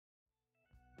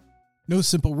No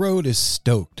Simple Road is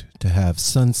stoked to have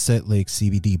Sunset Lake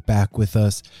CBD back with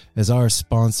us as our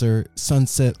sponsor.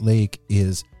 Sunset Lake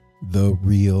is the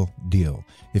real deal.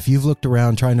 If you've looked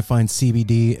around trying to find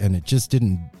CBD and it just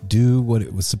didn't do what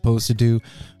it was supposed to do,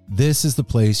 this is the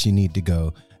place you need to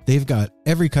go. They've got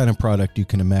every kind of product you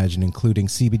can imagine, including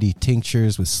CBD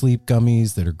tinctures with sleep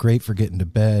gummies that are great for getting to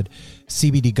bed,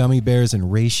 CBD gummy bears and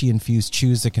reishi-infused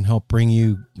chews that can help bring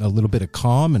you a little bit of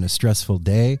calm in a stressful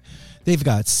day. They've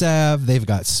got salve. They've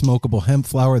got smokable hemp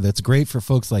flower that's great for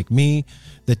folks like me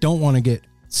that don't want to get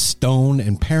stoned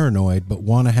and paranoid but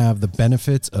want to have the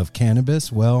benefits of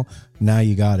cannabis. Well, now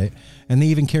you got it. And they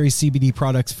even carry CBD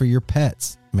products for your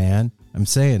pets, man. I'm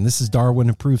saying this is Darwin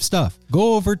approved stuff.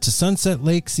 Go over to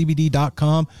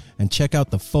sunsetlakecbd.com and check out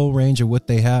the full range of what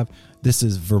they have. This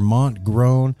is Vermont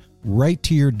grown, right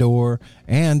to your door,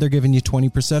 and they're giving you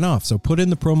 20% off. So put in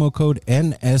the promo code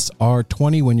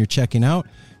NSR20 when you're checking out.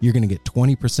 You're going to get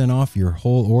 20% off your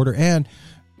whole order. And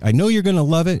I know you're going to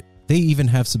love it. They even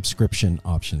have subscription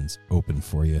options open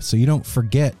for you, so you don't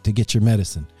forget to get your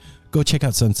medicine. Go check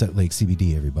out Sunset Lake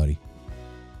CBD, everybody.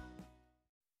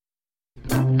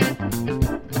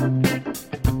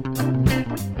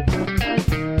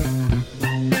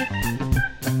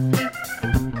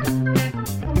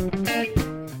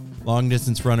 Long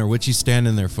distance runner, what you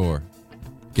standing there for?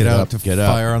 Get out to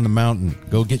fire on the mountain.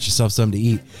 Go get yourself something to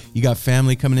eat. You got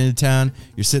family coming into town.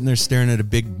 You're sitting there staring at a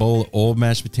big bowl of old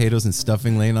mashed potatoes and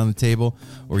stuffing laying on the table.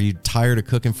 Or you're tired of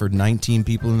cooking for 19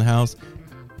 people in the house.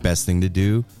 Best thing to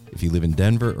do, if you live in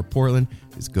Denver or Portland,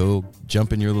 is go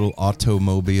jump in your little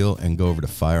automobile and go over to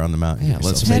Fire on the Mountain. Yeah,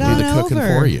 let's do the cooking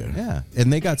for you. Yeah,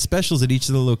 and they got specials at each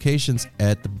of the locations.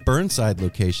 At the Burnside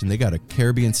location, they got a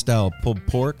Caribbean-style pulled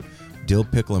pork, dill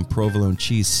pickle, and provolone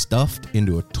cheese stuffed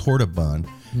into a torta bun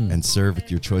and served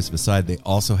with your choice of a side. They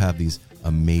also have these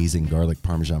amazing garlic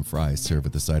parmesan fries served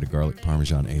with a side of garlic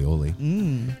parmesan aioli.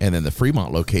 And then the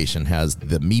Fremont location has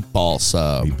the meatball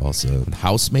sub.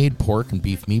 House-made pork and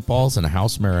beef meatballs and a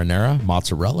house marinara,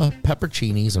 mozzarella,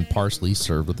 pepperoncinis, and parsley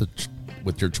served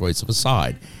with your choice of a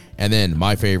side. And then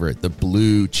my favorite, the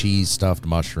blue cheese stuffed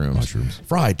mushrooms.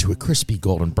 Fried to a crispy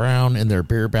golden brown in their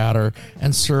beer batter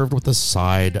and served with a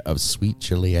side of sweet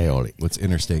chili aioli. What's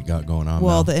Interstate got going on?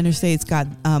 Well, now? the Interstate's got,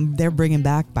 they're bringing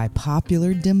back by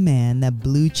popular demand the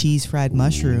blue cheese fried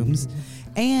mushrooms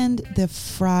and the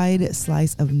fried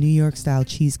slice of New York style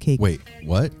cheesecake. Wait,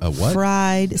 what? A what?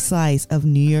 Fried slice of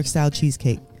New York style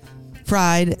cheesecake.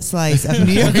 Fried slice of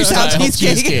New York style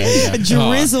cheesecake,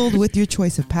 drizzled with your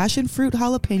choice of passion fruit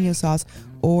jalapeno sauce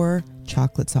or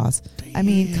chocolate sauce. I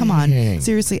mean, come on.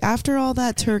 Seriously, after all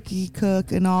that turkey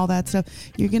cook and all that stuff,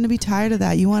 you're going to be tired of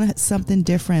that. You want something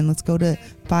different. Let's go to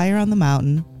Fire on the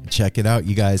Mountain. Check it out,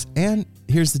 you guys. And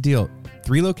here's the deal.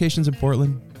 3 locations in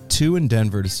Portland, 2 in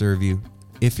Denver to serve you.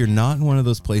 If you're not in one of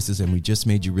those places and we just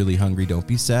made you really hungry, don't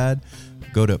be sad.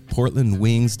 Go to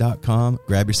portlandwings.com,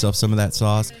 grab yourself some of that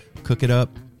sauce, cook it up.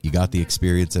 You got the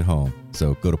experience at home.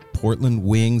 So go to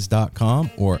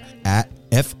portlandwings.com or at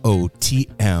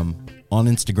FOTM on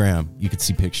Instagram. You can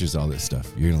see pictures of all this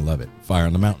stuff. You're going to love it. Fire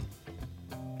on the Mountain.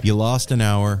 You lost an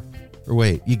hour. Or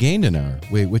wait, you gained an hour.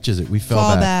 Wait, which is it? We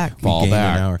fell back. We gained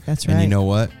an hour. That's right. And you know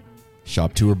what?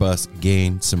 Shop Tour Bus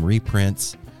gained some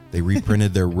reprints. They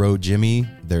reprinted their Row Jimmy,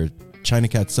 their China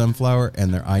Cat Sunflower,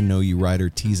 and their I Know You Rider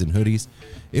tees and hoodies.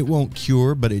 It won't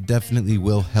cure, but it definitely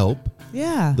will help.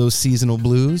 Yeah. Those seasonal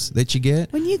blues that you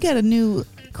get. When you get a new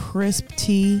crisp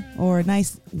tee or a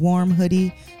nice warm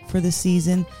hoodie for the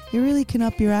season, it really can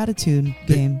up your attitude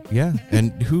game. Yeah.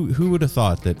 And who would have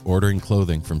thought that ordering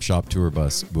clothing from Shop Tour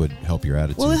Bus would help your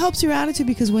attitude? Well, it helps your attitude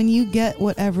because when you get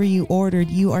whatever you ordered,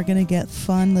 you are going to get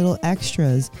fun little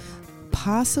extras.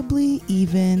 Possibly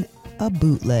even a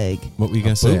bootleg. What were you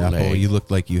going to say, Apple? You looked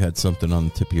like you had something on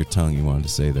the tip of your tongue you wanted to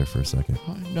say there for a second.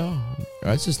 No,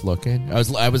 I was just looking. I was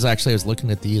looking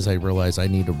at these. I realized I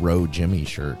need a Row Jimmy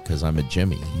shirt because I'm a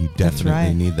Jimmy. You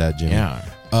definitely need that, Jimmy.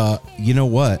 Yeah. You know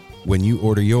what? When you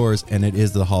order yours, and it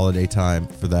is the holiday time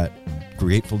for that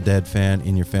Grateful Dead fan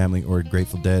in your family or a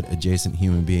Grateful Dead adjacent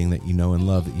human being that you know and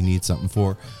love that you need something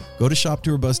for, go to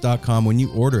shoptourbus.com. When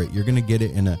you order it, you're going to get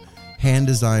it in a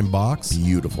hand-designed box.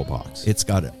 Beautiful box. It's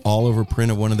got an all-over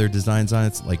print of one of their designs on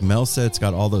it. Like Mel said, it's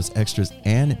got all those extras,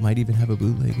 and it might even have a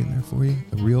bootleg in there for you,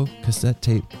 a real cassette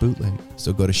tape bootleg.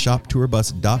 So go to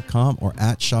shoptourbus.com or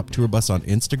at shoptourbus on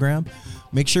Instagram.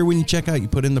 Make sure when you check out, you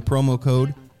put in the promo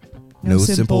code No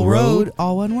Simple Road,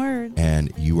 all one word.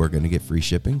 And you are going to get free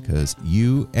shipping because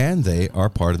you and they are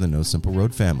part of the No Simple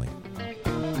Road family.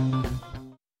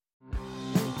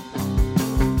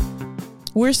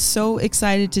 We're so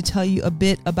excited to tell you a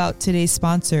bit about today's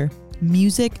sponsor,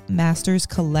 Music Masters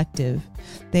Collective.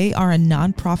 They are a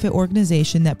nonprofit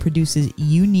organization that produces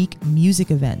unique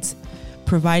music events,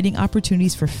 providing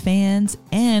opportunities for fans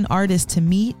and artists to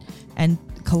meet and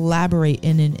collaborate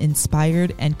in an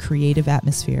inspired and creative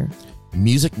atmosphere.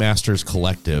 Music Masters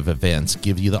Collective events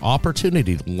give you the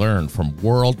opportunity to learn from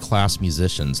world-class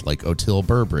musicians like Otil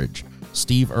Burbridge,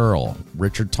 Steve Earle,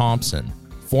 Richard Thompson,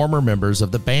 former members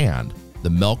of the band, the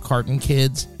Milk Carton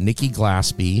Kids, Nikki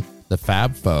Glaspie, the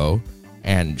Fab Four,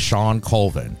 and Sean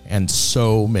Colvin, and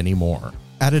so many more.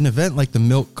 At an event like the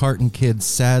Milk Carton Kids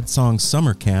Sad Song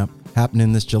Summer Camp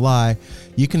happening this July,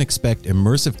 you can expect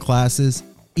immersive classes,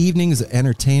 evenings of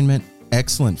entertainment,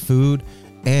 excellent food,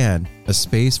 and a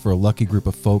space for a lucky group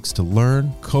of folks to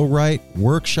learn, co-write,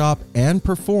 workshop, and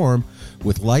perform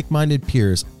with like-minded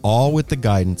peers, all with the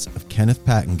guidance of Kenneth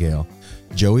Pattengale,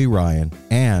 Joey Ryan,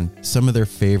 and some of their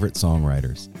favorite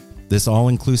songwriters. This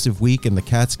all-inclusive week in the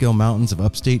Catskill Mountains of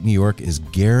upstate New York is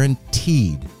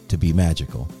guaranteed to be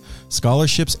magical.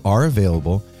 Scholarships are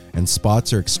available and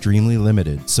spots are extremely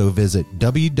limited, so visit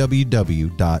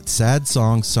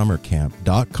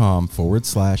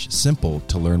www.sadsongSummerCamp.com/simple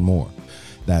to learn more.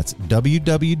 That's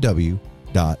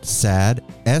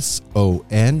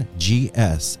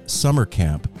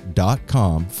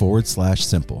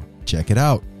www.sadsongssummercamp.com/simple. Check it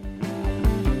out.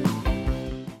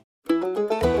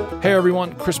 Hey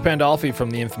everyone, Chris Pandolfi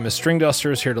from the infamous String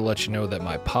Dusters here to let you know that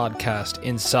my podcast,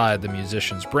 Inside the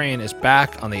Musician's Brain, is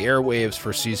back on the airwaves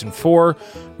for Season 4,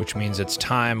 which means it's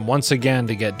time once again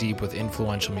to get deep with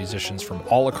influential musicians from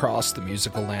all across the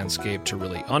musical landscape to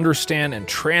really understand and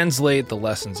translate the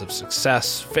lessons of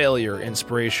success, failure,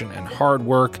 inspiration, and hard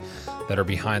work that are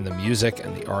behind the music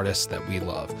and the artists that we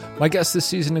love. My guests this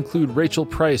season include Rachel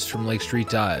Price from Lake Street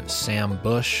Dives, Sam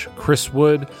Bush, Chris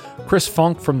Wood, Chris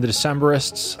Funk from The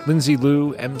Decemberists, Lindsay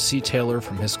Liu, MC Taylor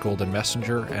from His Golden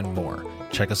Messenger, and more.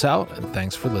 Check us out, and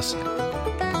thanks for listening.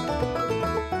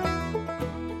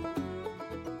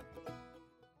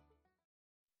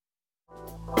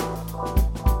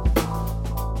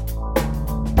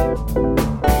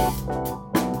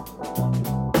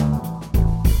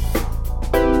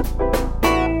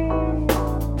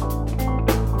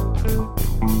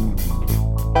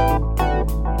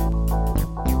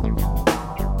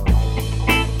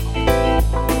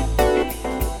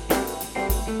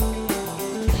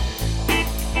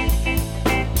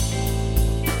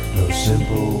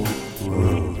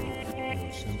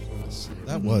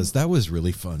 That was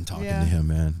really fun talking to him,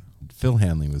 man. Phil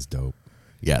Hanley was dope.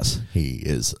 Yes, he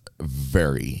is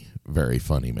very, very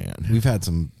funny, man. We've had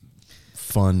some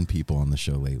fun people on the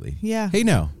show lately. Yeah. Hey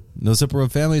now, No Zipper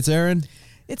Road family, it's Aaron.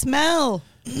 It's Mel.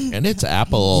 And it's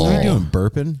Apple. What are you doing,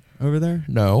 burping over there?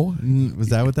 No. Was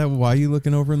that what that? Why are you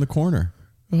looking over in the corner?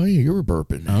 Oh, yeah, you were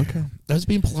burping. Okay. I was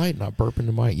being polite, not burping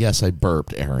to my... Yes, I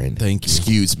burped, Aaron. Thank you.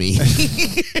 Excuse me.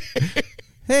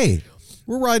 Hey,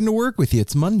 we're riding to work with you.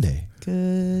 It's Monday.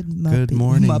 Good muppy. Good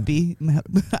morning. Muppy.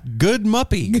 Good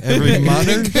muppy,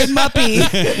 everybody. Good muppy.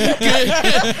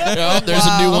 Oh, there's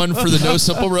a new one for the No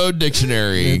Simple Road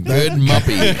Dictionary. Good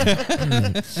muppy.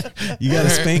 You got a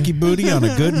spanky booty on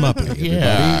a good muppy, everybody.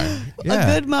 Yeah. Yeah. A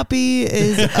good muppy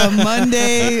is a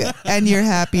Monday, and you're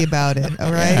happy about it.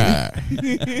 All right.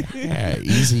 Yeah,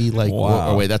 easy like... Wow.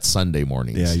 Oh, wait, that's Sunday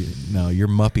mornings. Yeah, no, you're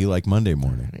muppy like Monday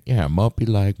morning. Yeah, muppy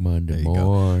like Monday There you go.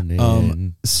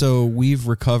 morning. So we've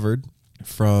recovered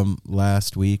from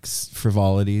last week's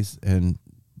frivolities and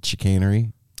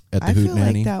chicanery at the I Hoot feel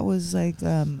Nanny. like that was like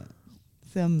some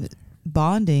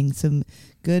bonding, some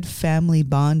good family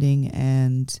bonding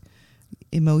and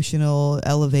emotional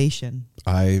elevation.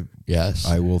 Yes.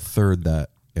 I will third that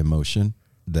emotion.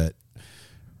 That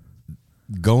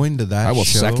going to that I will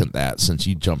show, second that since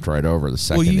you jumped right over the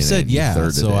second. Well, you said yeah,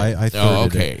 thirded so it. I thirded Oh,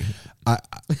 okay.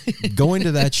 it. Going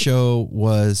to that show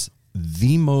was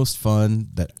the most fun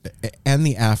and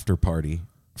the after party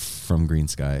from Green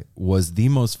Sky was the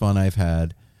most fun I've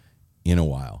had in a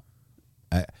while.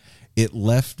 It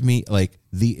left me like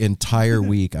the entire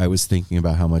week I was thinking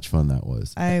about how much fun that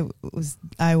was. I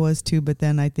was too, but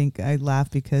then I think I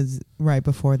laughed because right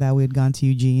before that we had gone to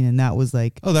Eugene, and that was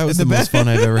like, Oh, that was the most fun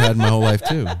I've ever had in my whole life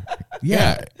too.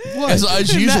 Yeah.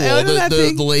 As usual,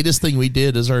 the latest thing we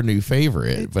did is our new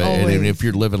favorite. But and if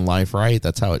you're living life right,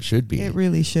 that's how it should be. It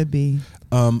really should be.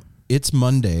 It's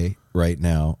Monday right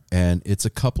now, and it's a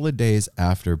couple of days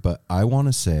after, but I want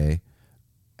to say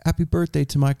happy birthday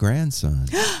to my grandson.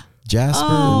 Jasper,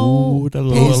 Ooh, the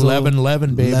little Hazel,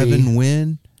 11, baby. 11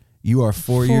 win. You are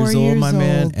 4 years old, my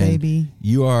man, and baby.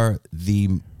 you are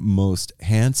the most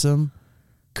handsome,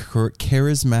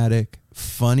 charismatic,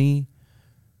 funny,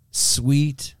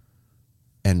 sweet,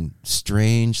 and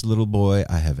strange little boy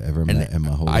I have ever met in my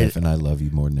whole life, and I love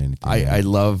you more than anything. I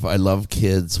love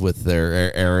kids with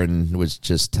their. Aaron was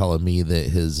just telling me that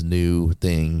his new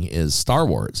thing is Star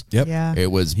Wars. Yep. Yeah.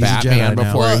 It was He's a Batman Jedi now.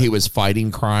 before he was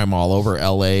fighting crime all over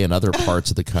L.A. and other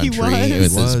parts of the country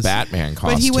with his Batman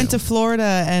costume. But he went to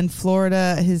Florida, and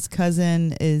Florida, his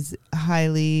cousin is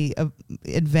highly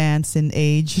advanced in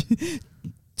age.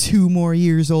 2 more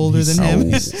years older than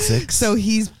him. 6. So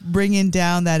he's bringing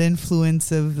down that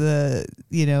influence of the,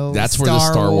 that's where the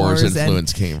Star Wars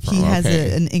influence came from. He has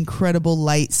an incredible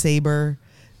lightsaber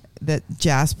that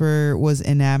Jasper was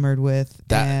enamored with.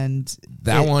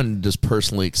 That one just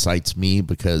personally excites me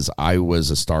because I was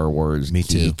a Star Wars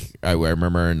geek. I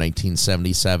remember in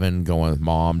 1977 going with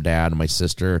Mom, Dad, and my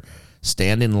sister,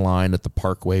 stand in line at the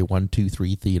Parkway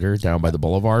 123 Theater down by the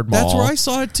Boulevard Mall. That's where I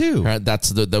saw it too. That's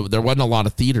there wasn't a lot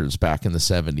of theaters back in the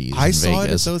 70s. I in saw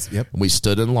Vegas. it at those. Yep. We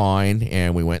stood in line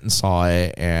and we went and saw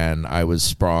it, and I was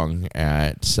sprung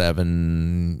at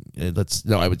 7.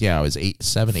 I was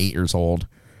 8 years old,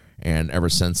 and ever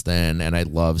since then, and I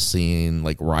love seeing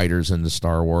like riders into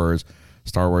Star Wars.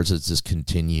 Star Wars has just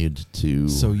continued to.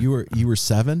 So you were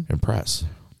 7? Impress.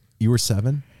 You were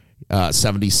 7.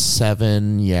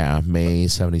 77, May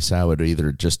 77. I would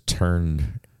either just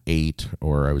turned 8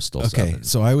 or I was still 7.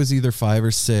 So I was either 5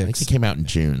 or 6. I think it came out in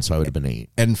June, so I would have been 8.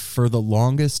 And for the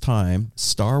longest time,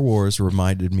 Star Wars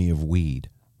reminded me of weed.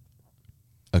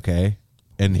 Okay?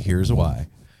 And here's why.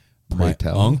 My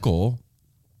uncle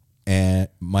and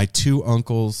my 2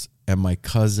 uncles and my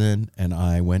cousin and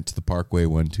I went to the Parkway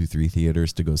 123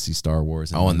 theaters to go see Star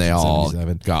Wars. And they all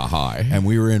got high. And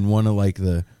we were in one of like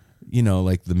the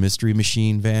Mystery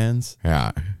Machine vans.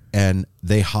 Yeah. And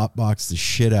they hotboxed the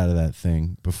shit out of that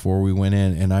thing before we went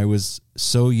in. And I was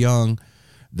so young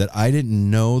that I didn't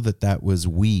know that was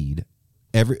weed.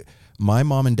 My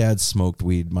mom and dad smoked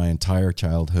weed my entire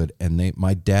childhood, and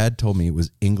my dad told me it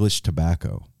was English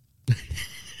tobacco.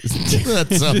 That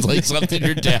sounds like something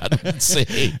your dad would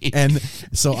say. And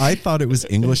so I thought it was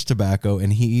English tobacco,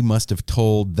 and he must have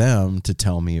told them to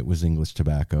tell me it was English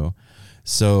tobacco.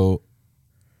 So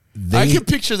I can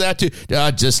picture that too.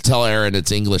 Just tell Aaron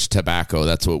it's English tobacco.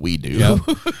 That's what we do. Yep.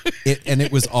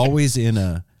 It was always in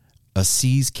a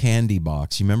See's candy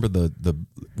box. You remember the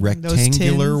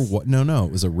rectangular? No,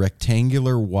 it was a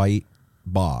rectangular white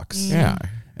box. Yeah,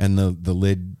 and the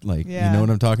lid, you know what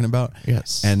I'm talking about?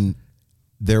 Yes. And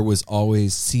there was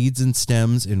always seeds and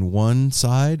stems in one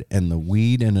side and the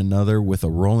weed in another, with a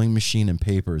rolling machine and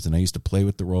papers. And I used to play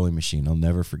with the rolling machine. I'll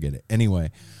never forget it. Anyway,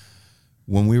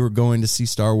 when we were going to see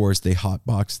Star Wars, they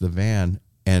hotboxed the van,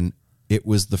 and it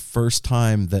was the first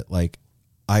time that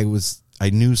I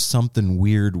knew something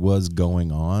weird was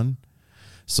going on.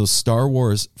 So Star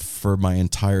Wars for my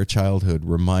entire childhood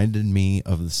reminded me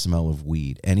of the smell of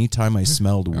weed. Anytime I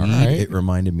smelled weed, it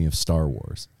reminded me of Star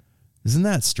Wars. Isn't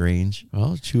that strange?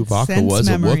 Well, Chewbacca was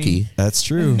a Wookiee. That's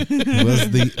true. He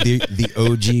was the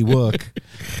OG Wook.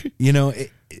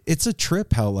 It's a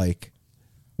trip how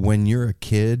when you're a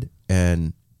kid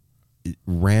and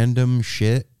random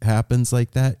shit happens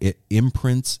like that, it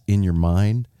imprints in your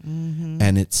mind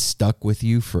and it's stuck with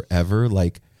you forever.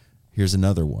 Here's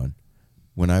another one.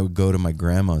 When I would go to my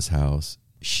grandma's house,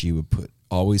 she would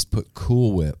always put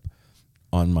Cool Whip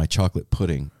on my chocolate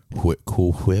pudding.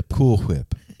 Cool Whip? Cool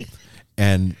Whip.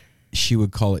 And she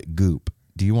would call it goop.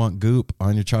 Do you want goop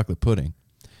on your chocolate pudding?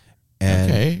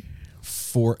 And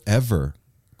forever,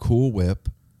 Cool Whip,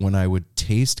 when I would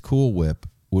taste Cool Whip,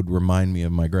 would remind me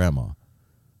of my grandma.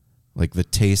 The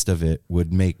taste of it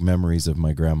would make memories of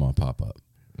my grandma pop up.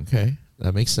 Okay,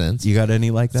 that makes sense. You got any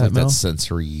like that, Mel? That's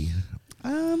sensory.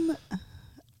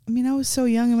 I was so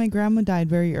young and my grandma died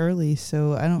very early,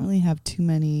 so I don't really have too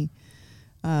many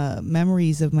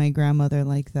memories of my grandmother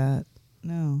like that.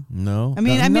 No. No? I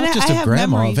mean, not just I of have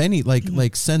grandma, memories. of any,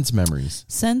 sense memories.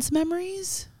 Sense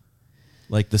memories?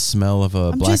 Like the smell of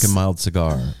a Black and Mild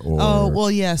cigar. Or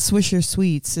Swisher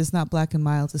Sweets. It's not Black and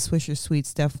Mild. The Swisher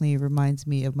Sweets definitely reminds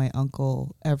me of my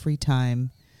uncle every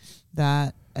time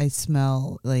that I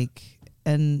smell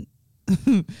and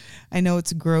I know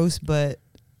it's gross, but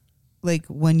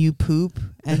when you poop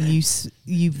and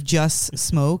you've just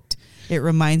smoked, it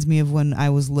reminds me of when I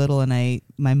was little and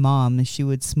my mom, she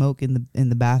would smoke in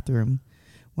the bathroom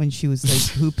when she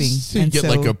was pooping. So you get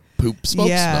a poop smoke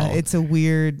smell. It's a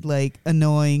weird,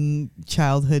 annoying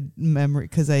childhood memory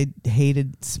because I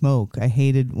hated smoke. I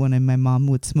hated when my mom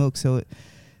would smoke. So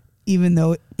even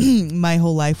though my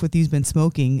whole life with you's been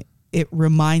smoking, it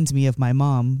reminds me of my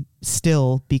mom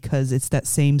still because it's that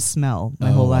same smell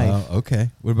my whole life. Okay.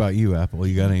 What about you, Apple?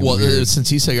 You got any? Well, since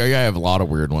you say I have a lot of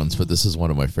weird ones, but this is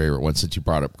one of my favorite ones since you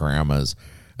brought up grandmas.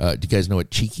 Do you guys know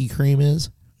what cheeky cream is?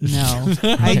 No,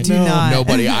 I do not.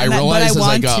 Nobody. I realized as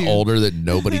I got to. older that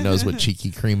nobody knows what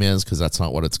cheeky cream is because that's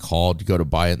not what it's called. You go to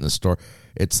buy it in the store.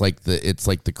 It's like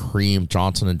the cream,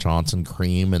 Johnson & Johnson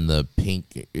cream, and the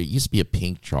pink. It used to be a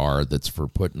pink jar that's for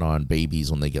putting on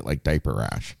babies when they get like diaper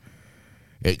rash.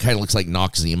 It kind of looks like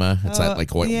Noxzema. It's that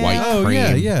like white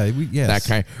cream. Yes. That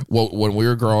kind. Well, when we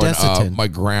were growing up, my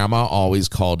grandma always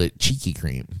called it cheeky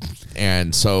cream,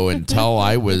 and so until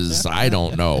I was, I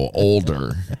don't know,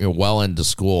 older, well into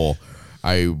school,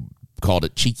 I called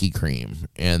it cheeky cream,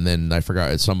 and then I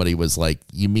forgot. Somebody was like,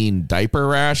 "You mean diaper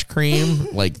rash cream?"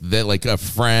 Like that. Like a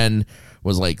friend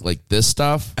was like this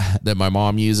stuff that my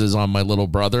mom uses on my little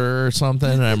brother or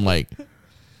something, and I'm like.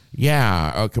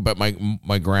 Yeah, okay, but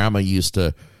my grandma used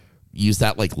to use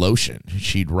that like lotion.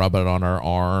 She'd rub it on her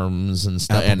arms and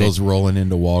stuff. And goes rolling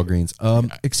into Walgreens.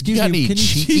 Excuse me, can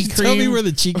you tell me where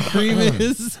the cheeky cream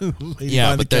is?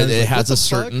 Yeah, but it has a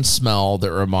certain smell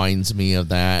that reminds me of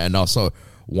that, and also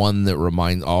one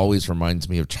that always reminds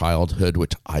me of childhood,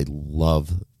 which I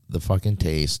love the fucking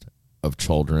taste of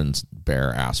Children's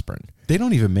Bear asprin. They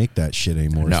don't even make that shit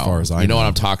anymore, as far as I know. You know what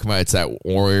I'm talking about? It's that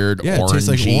weird it tastes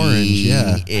like orange.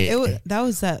 Yeah, that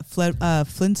was that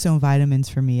Flintstone vitamins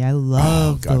for me. I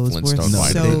love those. Flintstone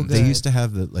vitamins. So good. They used to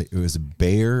have it was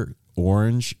Bayer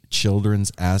orange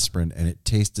Children's aspirin, and it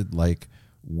tasted like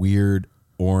weird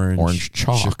orange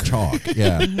chalk.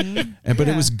 Yeah, but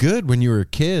it was good when you were a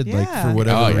kid, like for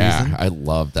whatever reason. I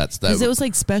love that stuff. Because it was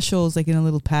like specials, like in a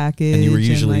little package, and you were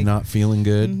usually not feeling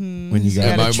good when you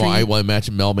got. I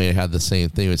imagine Melman had the same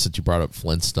thing. Since you brought up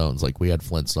Flintstones, like we had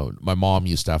Flintstones. My mom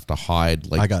used to have to hide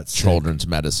like children's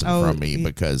medicine from me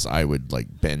because I would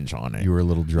like binge on it. You were a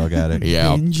little drug addict.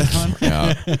 Yeah,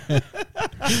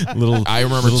 I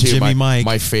remember too. Jimmy Mike.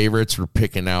 My favorites were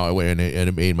picking out, and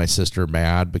it made my sister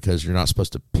mad because you're not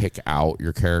supposed to pick out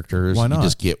your characters. Why not? You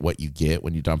just get what you get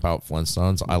when you dump out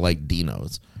Flintstones. I like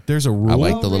Dinos. There's a rule. I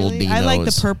like the little Dinos. I like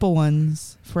the purple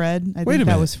ones. Fred. I think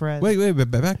that was Fred. Wait,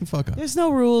 back the fuck up. There's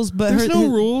no rules, but there's no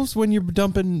rules when you're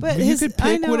dumping. But you could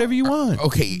pick whatever you want.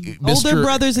 Okay, older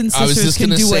brothers and sisters I was just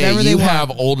can do whatever they want. You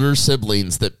have older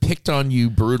siblings that picked on you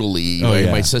brutally.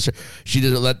 My sister, she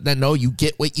didn't let that know. You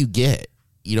get what you get.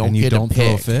 You don't get a pick.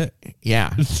 Throw a fit.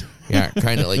 Yeah,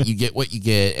 kind of like you get what you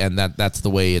get, and that's the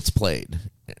way it's played.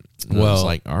 And I was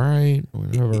like, all right,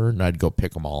 whatever. And I'd go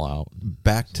pick them all out.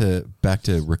 Back to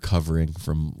recovering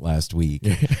from last week.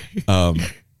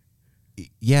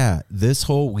 This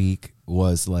whole week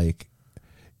was like,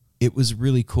 it was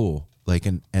really cool. Like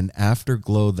an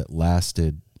afterglow that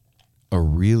lasted a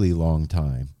really long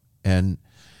time. And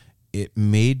it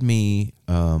made me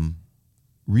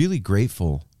really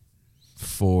grateful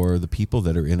for the people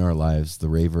that are in our lives, the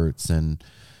Raverts and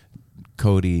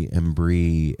Cody and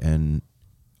Bree and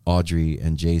Audrey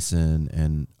and Jason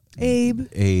and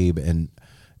Abe and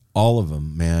all of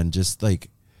them, man. Just like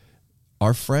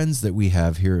our friends that we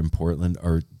have here in Portland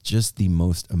are just the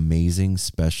most amazing,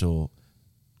 special,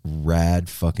 rad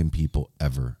fucking people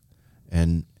ever.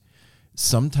 And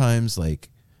sometimes like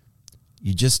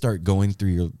you just start going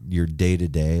through your day to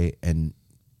day and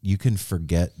you can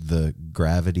forget the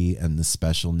gravity and the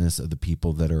specialness of the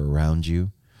people that are around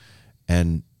you.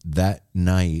 And that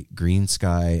night, Green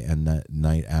Sky, and that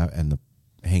night and the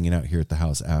hanging out here at the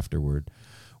house afterward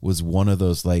was one of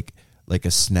those like a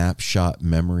snapshot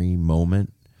memory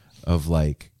moment of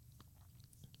like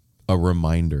a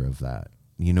reminder of that.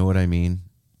 You know what I mean?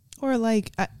 Or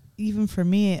like even for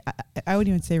me, I wouldn't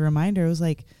even say reminder. It was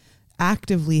like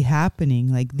actively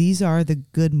happening. Like these are the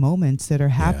good moments that are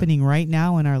happening right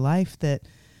now in our life that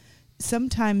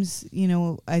sometimes, you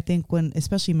know, I think when,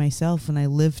 especially myself, when I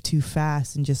live too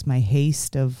fast and just my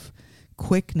haste of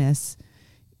quickness,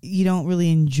 you don't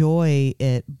really enjoy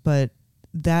it. But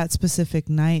that specific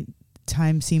night,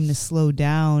 time seemed to slow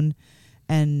down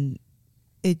and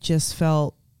it just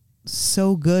felt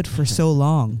so good for so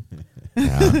long.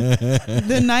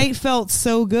 The night felt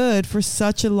so good for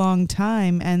such a long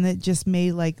time, and it just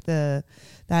made like that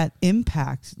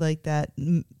impact, like that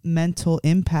mental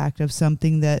impact of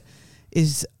something that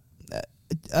is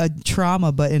a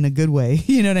trauma, but in a good way.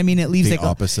 You know what I mean? It leaves the like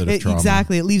opposite of trauma.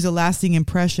 Exactly. It leaves a lasting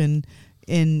impression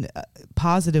in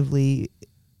positively,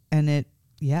 and it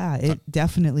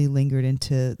definitely lingered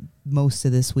into most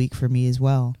of this week for me as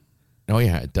well. Oh,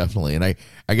 yeah, definitely. And I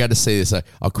got to say this.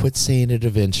 I'll quit saying it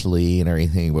eventually and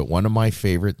everything, but one of my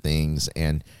favorite things,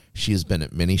 and she's been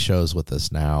at many shows with us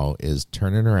now, is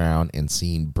turning around and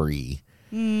seeing Bree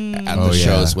at the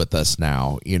shows with us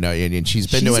now. You know, and she's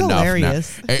been to enough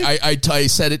hilarious. now. I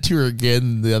said it to her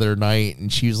again the other night,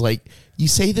 and she was like, you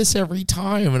say this every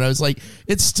time. And I was like,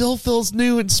 it still feels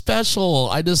new and special.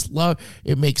 I just love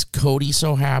it. Makes Cody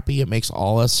so happy. It makes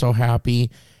all us so happy.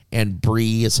 And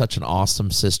Bree is such an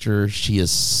awesome sister. She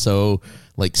is so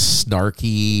like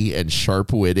snarky and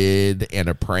sharp-witted and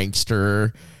a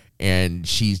prankster. And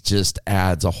she just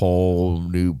adds a whole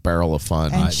new barrel of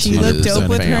fun. And she looked dope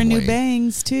with her new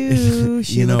bangs, too.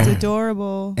 She looked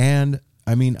adorable. And,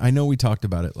 I mean, I know we talked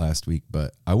about it last week,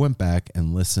 but I went back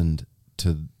and listened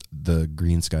to the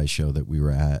Green Sky show that we were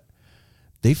at.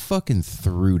 They fucking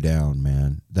threw down,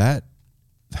 man. That,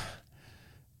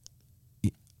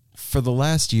 for the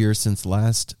last year, since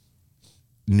last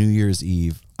New Year's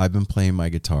Eve, I've been playing my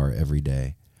guitar every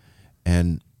day.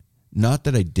 And not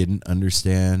that I didn't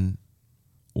understand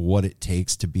what it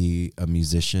takes to be a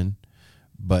musician,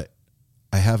 but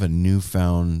I have a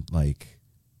newfound like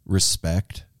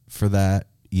respect for that,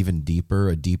 even deeper,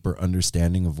 a deeper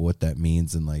understanding of what that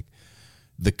means and like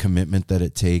the commitment that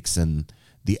it takes and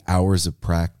the hours of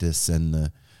practice and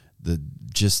the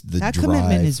that drive,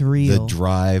 commitment is real. The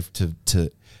drive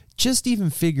to just even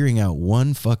figuring out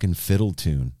one fucking fiddle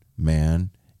tune, man,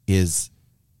 is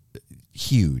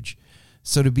huge.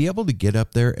 So to be able to get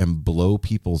up there and blow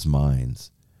people's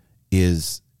minds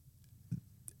is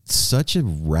such a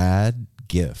rad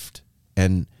gift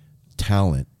and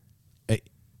talent.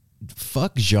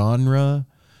 Fuck genre.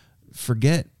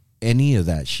 Forget any of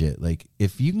that shit. Like,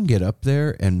 if you can get up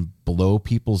there and blow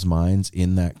people's minds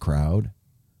in that crowd,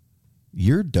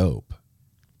 you're dope.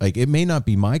 Like, it may not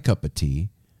be my cup of tea,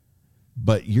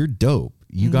 but you're dope.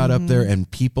 You got up there and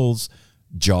people's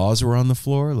jaws were on the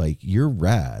floor. Like, you're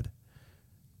rad.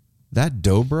 That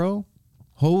dobro,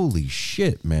 holy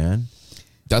shit, man.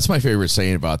 That's my favorite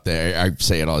saying about that. I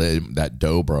say it all day, that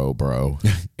dobro, bro.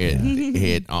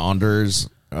 It Anders,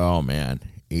 oh man.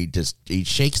 He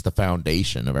shakes the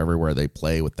foundation of everywhere they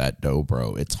play with that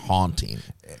dobro. It's haunting.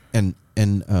 And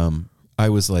I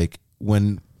was like,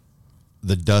 when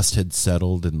the dust had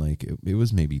settled and like it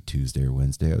was maybe Tuesday or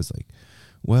Wednesday, I was like,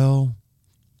 well,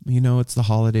 you know, it's the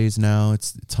holidays now.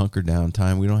 It's hunker down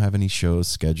time. We don't have any shows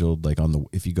scheduled. Like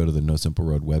if you go to the No Simple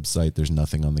Road website, there's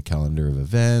nothing on the calendar of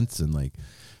events and like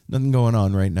nothing going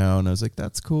on right now. And I was like,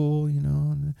 that's cool, you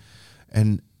know.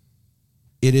 And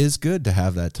it is good to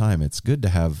have that time. It's good to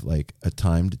have like a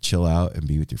time to chill out and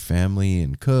be with your family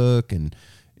and cook and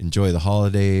enjoy the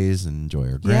holidays and enjoy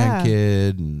our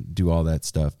grandkid and do all that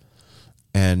stuff.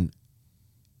 And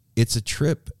it's a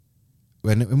trip.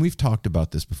 And we've talked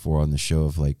about this before on the show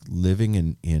of like living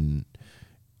in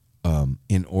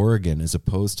Oregon as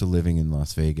opposed to living in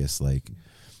Las Vegas. Like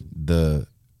the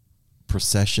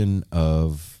procession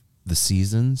of the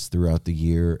seasons throughout the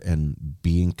year and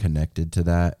being connected to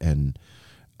that and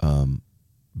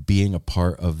being a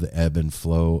part of the ebb and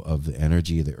flow of the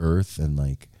energy of the earth and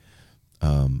like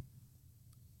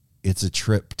it's a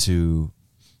trip to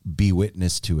be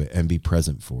witness to it and be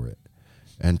present for it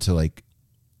and to like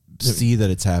see that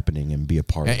it's happening and be a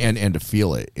part of it. And to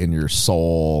feel it in your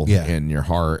soul, in your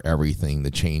heart, everything,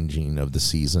 the changing of the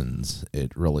seasons,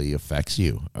 it really affects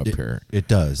you up here. It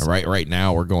does. Right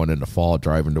now we're going into fall,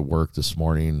 driving to work this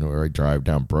morning, or I drive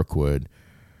down Brookwood.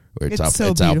 It's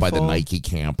out by the Nike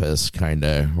campus, kind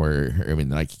of where, I mean,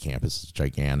 the Nike campus is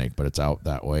gigantic, but it's out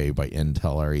that way by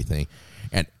Intel, everything.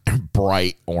 And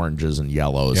bright oranges and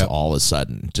yellows all of a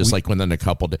sudden, just like within a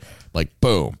couple, like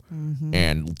boom,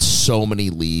 and so many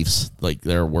leaves. Like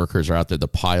their workers are out there, the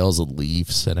piles of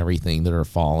leaves and everything that are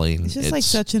falling. It's just like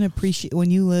such an appreciation. When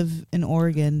you live in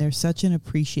Oregon, there's such an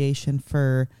appreciation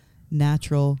for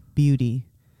natural beauty.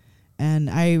 And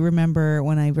I remember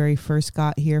when I very first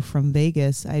got here from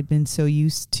Vegas, I'd been so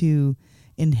used to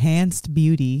enhanced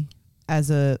beauty as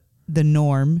the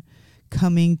norm.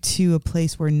 Coming to a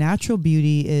place where natural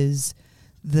beauty is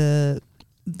the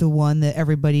one that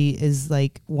everybody is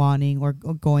like wanting or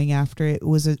going after, it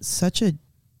was such a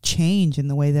change in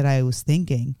the way that I was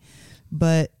thinking.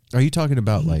 But are you talking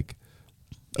about like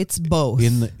it's both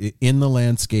in the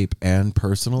landscape and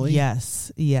personally?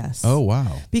 Yes. Oh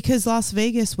wow! Because Las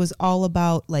Vegas was all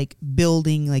about like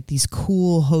building like these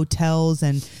cool hotels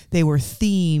and they were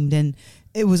themed and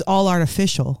it was all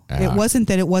artificial. It wasn't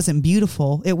that it wasn't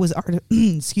beautiful. It was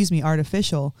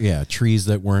artificial. Yeah, trees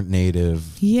that weren't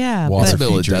native. Yeah, water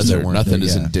features that weren't nothing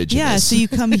is indigenous. Yeah, so you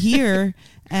come here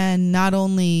and not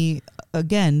only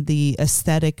again the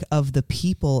aesthetic of the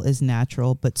people is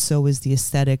natural, but so is the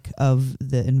aesthetic of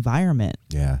the environment.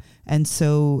 Yeah. And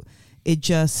so it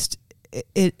just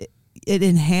it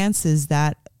enhances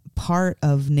that part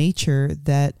of nature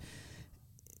that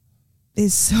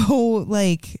is so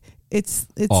like it's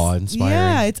awe-inspiring.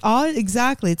 Yeah, it's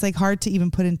exactly. It's like hard to even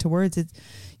put into words. It's,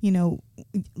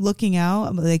 looking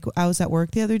out, like I was at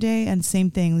work the other day and same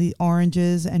thing, the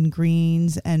oranges and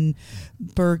greens and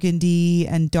burgundy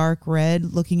and dark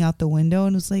red looking out the window,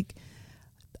 and it was like,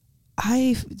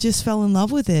 I just fell in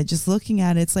love with it just looking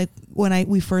at it. It's like when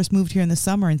we first moved here in the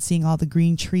summer and seeing all the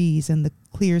green trees and the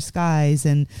clear skies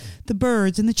and the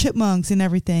birds and the chipmunks and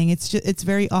everything. It's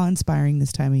very awe-inspiring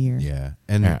this time of year. Yeah.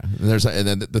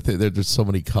 There's so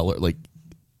many color, like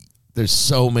there's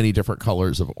so many different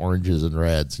colors of oranges and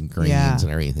reds and greens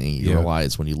and everything. You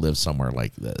realize when you live somewhere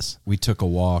like this. We took a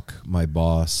walk, my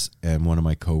boss and one of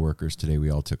my coworkers today, we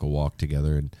all took a walk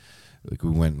together, and like we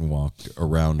went and walked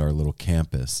around our little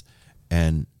campus,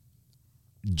 and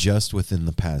just within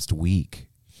the past week,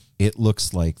 it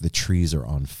looks like the trees are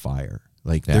on fire.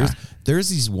 Like there's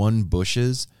these one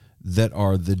bushes that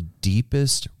are the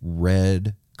deepest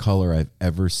red color I've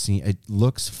ever seen. It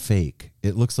looks fake.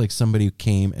 It looks like somebody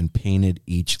came and painted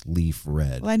each leaf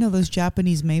red. Well, I know those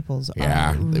Japanese maples are we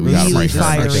got them really right here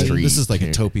on the fiery. street. This is like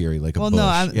a topiary, like a bush. No,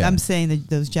 I'm saying that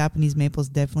those Japanese maples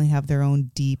definitely have their own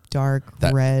deep, dark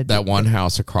red. That one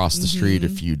house across the street,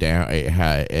 if you down, it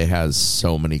has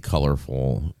so many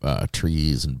colorful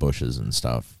trees and bushes and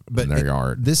stuff in their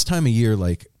yard. This time of year,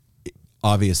 like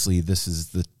obviously, this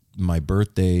is my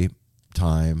birthday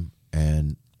time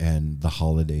and the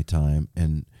holiday time,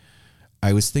 and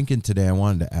I was thinking today I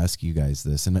wanted to ask you guys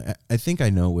this, and I think I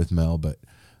know with Mel, but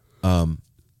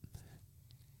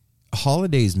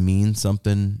holidays mean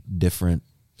something different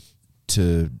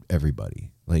to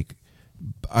everybody. Like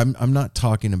I'm not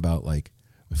talking about like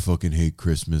I fucking hate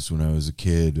Christmas when I was a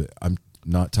kid. I'm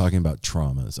not talking about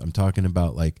traumas. I'm talking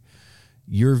about like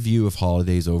your view of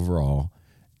holidays overall,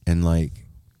 and like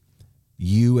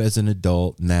you as an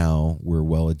adult now, we're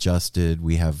well adjusted.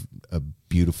 We have a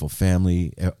beautiful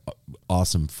family,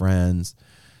 awesome friends.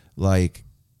 Like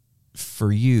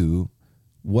for you,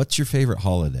 what's your favorite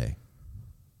holiday?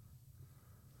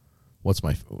 What's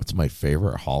my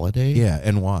favorite holiday? Yeah,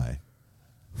 and why?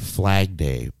 Flag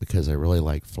Day, because I really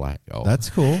like flag. Oh, that's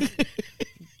cool.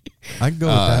 I can go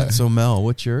with that. So Mel,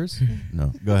 what's yours?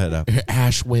 No, go ahead.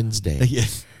 Ash Wednesday. Yeah.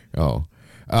 Oh,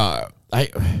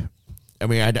 I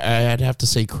mean, I'd have to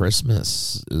say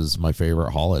Christmas is my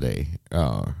favorite holiday.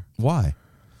 Why?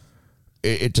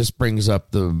 It just brings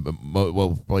up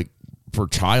like for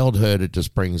childhood, it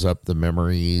just brings up the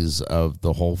memories of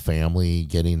the whole family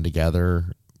getting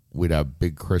together. We'd have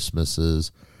big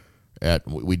Christmases.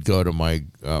 We'd go to my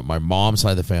mom's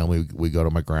side of the family. We'd go to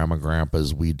my grandma and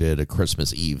grandpa's. We did a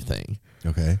Christmas Eve thing.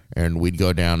 Okay. And we'd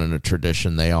go down in a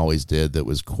tradition they always did that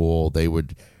was cool. They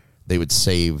would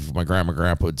save, my grandma and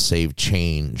grandpa would save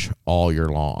change all year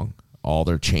long. All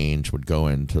their change would go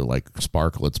into like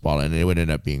Sparkletts bottle, and it would end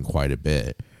up being quite a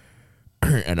bit.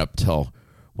 And up till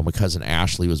when my cousin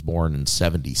Ashley was born in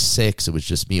 1976, it was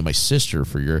just me and my sister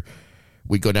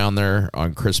we'd go down there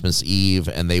on Christmas Eve,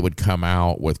 and they would come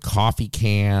out with coffee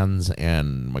cans,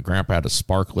 and my grandpa had a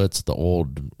Sparkletts, the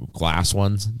old glass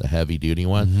ones, the heavy duty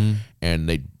one, and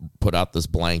they'd put out this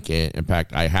blanket. In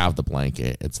fact, I have the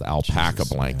blanket. It's the alpaca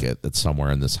blanket that's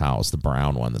somewhere in this house, the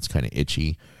brown one that's kind of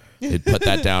itchy. They'd put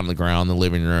that down on the ground in the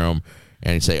living room,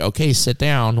 and he'd say, okay, sit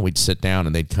down. We'd sit down,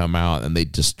 and they'd come out, and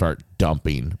they'd just start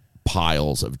dumping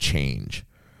piles of change.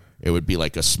 It would be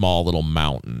like a small little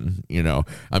mountain,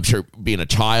 I'm sure being a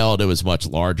child, it was much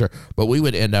larger, but we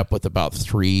would end up with about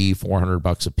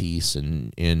 $300-400 a piece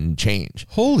in change.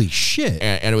 Holy shit.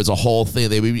 And it was a whole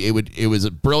thing. It was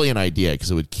a brilliant idea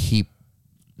because it would keep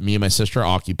me and my sister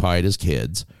occupied as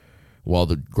kids while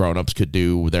the grown-ups could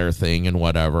do their thing and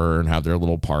whatever and have their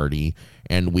little party.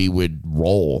 And we would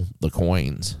roll the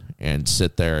coins and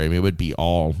sit there. I mean, it would be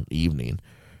all evening.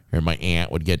 And my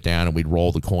aunt would get down and we'd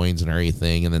roll the coins and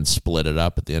everything and then split it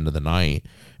up at the end of the night.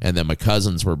 And then my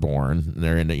cousins were born. And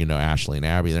they're into, Ashley and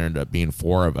Abby. There ended up being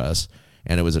 4 of us.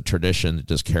 And it was a tradition that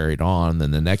just carried on.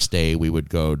 Then the next day we would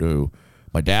go to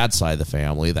my dad's side of the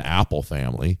family, the Apple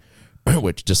family,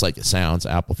 which just like it sounds,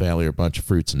 Apple family are a bunch of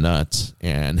fruits and nuts.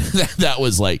 And that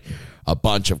was like a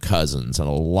bunch of cousins and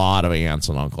a lot of aunts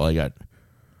and uncle. I got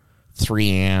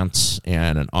 3 aunts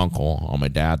and an uncle on my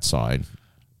dad's side.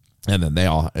 And then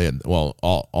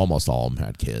almost all of them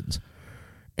had kids.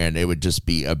 And it would just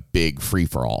be a big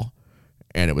free-for-all.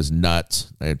 And it was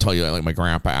nuts. I tell you, like my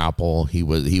grandpa Apple, he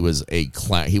was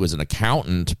an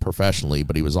accountant professionally,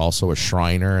 but he was also a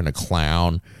Shriner and a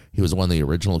clown. He was one of the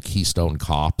original Keystone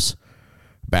Cops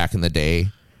back in the day.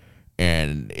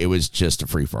 And it was just a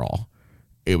free-for-all.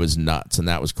 It was nuts, and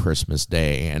that was Christmas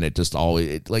Day, and it just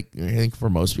always, I think for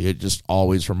most people, it just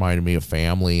always reminded me of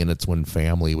family, and it's when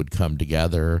family would come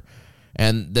together,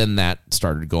 And then that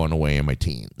started going away in my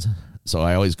teens. So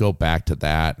I always go back to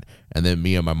that. And then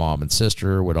me and my mom and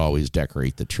sister would always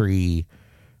decorate the tree.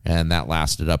 And that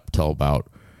lasted up till about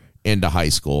into high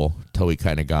school, till we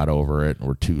kind of got over it and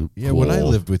were too cool. When I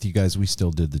lived with you guys, we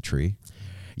still did the tree.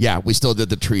 Yeah, we still did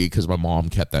the tree because my mom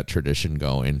kept that tradition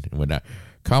going. And when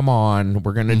come on,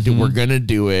 we're gonna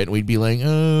do it. We'd be like,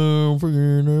 oh,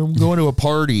 I'm going to a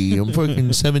party. I'm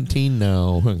fucking 17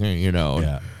 now,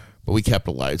 Yeah. But we kept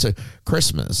it alive. So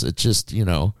Christmas, it's just,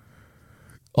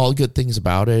 all good things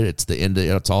about it. It's the end.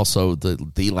 It's also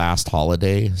the last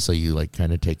holiday, so you like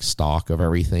kind of take stock of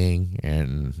everything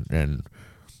and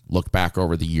look back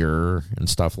over the year and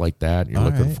stuff like that. You're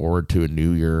looking forward to a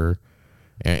new year,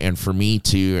 and for me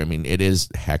too. I mean, it is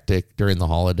hectic during the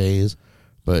holidays,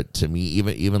 but to me,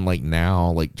 even like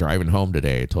now, like driving home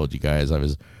today, I told you guys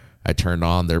I turned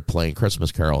on, they're playing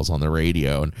Christmas carols on the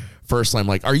radio, and first I'm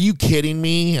like, are you kidding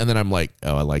me? And then I'm like,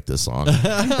 oh, I like this song.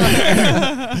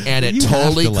 And it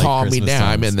totally calmed me down.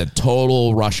 I'm in the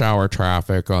total rush hour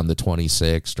traffic on the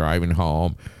 26 driving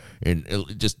home, and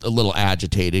just a little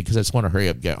agitated because I just want to hurry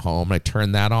up, get home. And I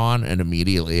turned that on, and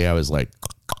immediately I was like,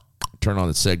 turn on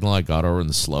the signal. I got over in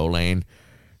the slow lane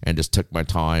and just took my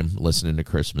time listening to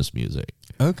Christmas music.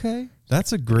 Okay.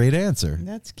 That's a great answer.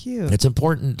 That's cute. It's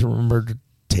important to remember to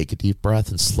take a deep breath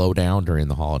and slow down during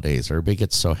the holidays. Everybody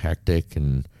gets so hectic,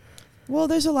 and well,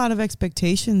 there's a lot of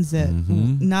expectations that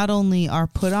not only are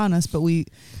put on us, but we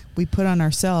put on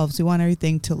ourselves. We want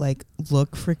everything to like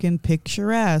look freaking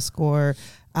picturesque or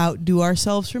outdo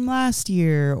ourselves from last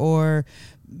year, or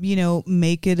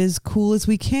make it as cool as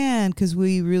we can because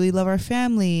we really love our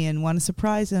family and want to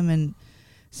surprise them. And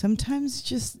sometimes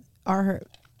just our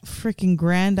freaking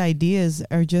grand ideas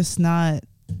are just not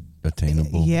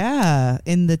attainable. Yeah,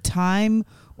 in the time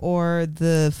or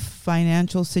the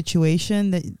financial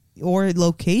situation or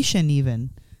location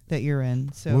even that you're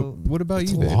in. So what about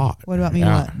you, a babe? lot. What about me?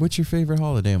 Yeah. What? What's your favorite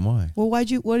holiday and why? Well, what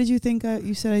did you think?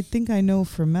 You said I think I know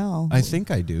for Mel. I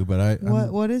think I do, but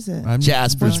What is it?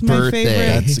 Jasper's What's my birthday.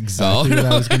 favorite? That's exactly what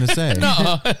I was going to say.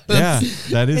 No, Yeah,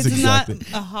 that is It's exactly.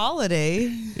 not a holiday.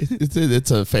 it's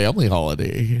a family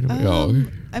holiday.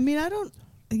 I mean, I don't.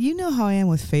 You know how I am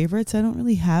with favorites. I don't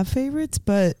really have favorites,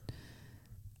 but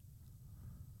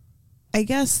I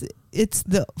guess it's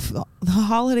the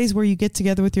holidays where you get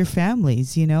together with your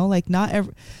families. Like not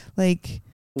every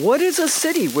What is a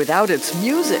city without its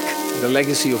music? The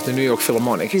legacy of the New York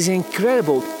Philharmonic is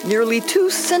incredible. Nearly 2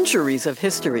 centuries of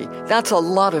history. That's a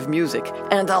lot of music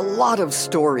and a lot of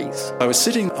stories. I was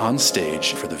sitting on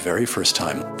stage for the very first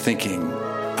time thinking,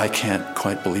 I can't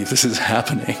quite believe this is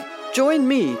happening. Join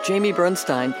me, Jamie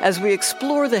Bernstein, as we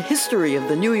explore the history of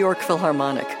the New York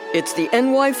Philharmonic. It's the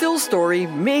NY Phil Story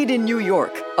Made in New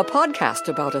York, a podcast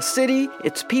about a city,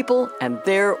 its people, and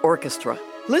their orchestra.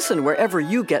 Listen wherever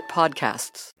you get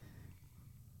podcasts.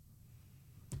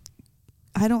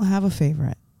 I don't have a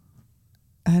favorite.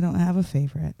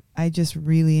 I just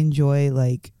really enjoy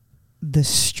like the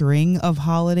string of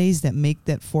holidays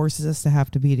that forces us to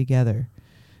have to be together.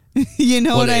 You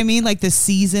know what I mean? Like the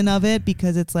season of it,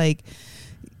 because it's like,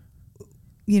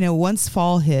 once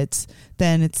fall hits,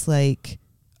 then it's like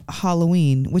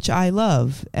Halloween, which I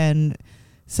love. And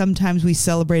sometimes we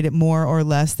celebrate it more or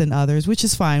less than others, which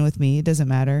is fine with me. It doesn't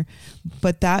matter.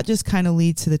 But that just kind of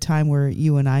leads to the time where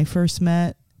you and I first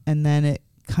met. And then it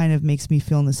kind of makes me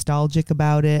feel nostalgic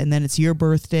about it. And then it's your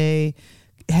birthday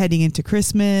heading into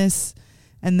Christmas.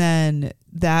 And then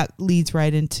that leads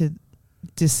right into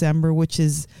December, which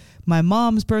is my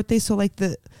mom's birthday. So like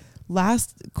the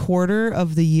last quarter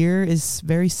of the year is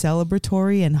very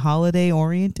celebratory and holiday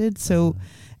oriented. So,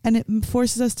 and it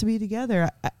forces us to be together.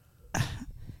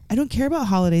 I don't care about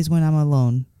holidays when I'm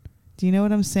alone. Do you know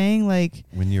what I'm saying? Like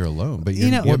when you're alone, but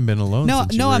you haven't been alone.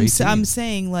 Since you were 18. I'm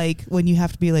saying like when you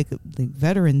have to be like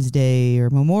Veterans Day or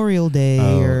Memorial Day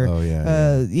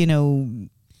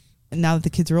now that the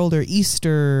kids are older,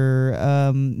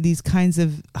 Easter, these kinds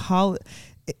of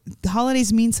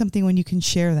holidays mean something when you can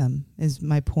share them, is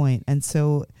my point. And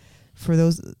so for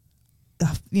those,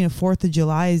 4th of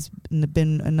July has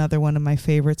been another one of my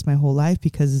favorites my whole life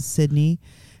because of Sydney.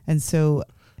 And so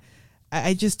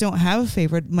I just don't have a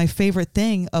favorite. My favorite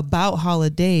thing about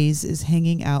holidays is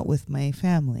hanging out with my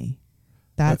family.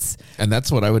 That's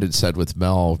what I would have said with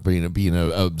Mel, being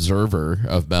an observer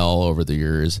of Mel over the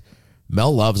years.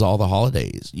 Mel loves all the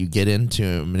holidays. You get into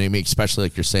them, and especially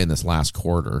like you're saying this last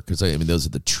quarter, because those are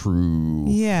the true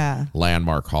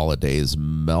landmark holidays.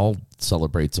 Mel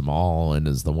celebrates them all and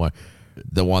is the one.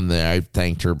 the one that I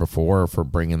thanked her before for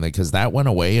bringing because that went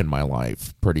away in my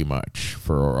life pretty much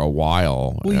for a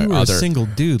while. Well, you were a single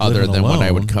dude other living than alone. when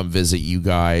I would come visit you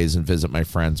guys and visit my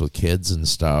friends with kids and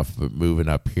stuff. But moving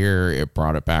up here, it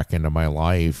brought it back into my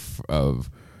life of,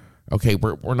 okay,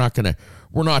 we're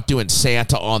not doing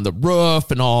Santa on the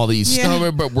roof and all these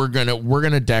stuff, but we're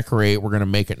gonna decorate. We're gonna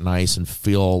make it nice and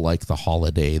feel like the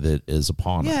holiday that is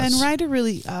upon us. Yeah, and Ryder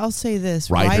really, I'll say this,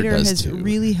 Ryder has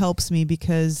really helps me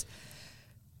because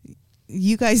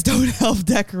you guys don't help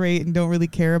decorate and don't really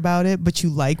care about it, but you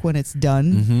like when it's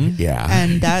done. Mm-hmm. Yeah.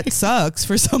 And that sucks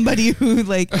for somebody who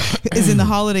like is in the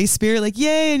holiday spirit, like,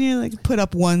 yay, and you like put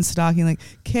up one stocking, like,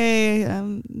 okay,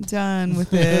 I'm done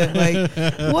with it.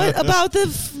 Like, what about the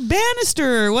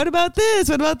banister? What about this?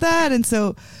 What about that? And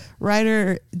so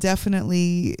Ryder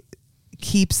definitely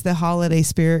keeps the holiday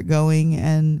spirit going.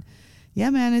 And yeah,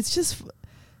 man, it's just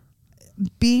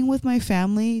being with my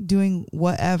family, doing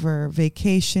whatever,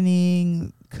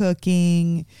 vacationing,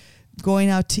 cooking, going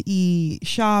out to eat,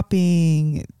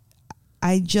 shopping.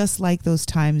 I just like those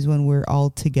times when we're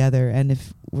all together. And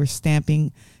if we're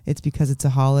stamping, it's because it's a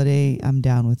holiday, I'm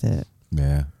down with it.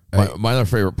 Yeah. My other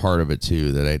favorite part of it,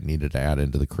 too, that I needed to add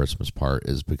into the Christmas part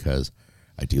is because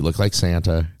I do look like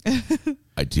Santa.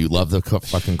 I do love the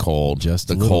fucking cold. Just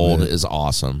the a little cold bit. is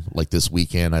awesome. Like this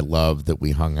weekend, I love that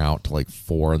we hung out till like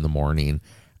 4 a.m.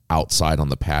 outside on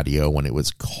the patio when it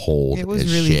was cold. It was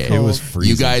as really shit. cold. It was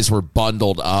freezing. You guys were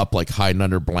bundled up, like hiding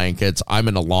under blankets. I'm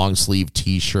in a long sleeve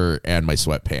T-shirt and my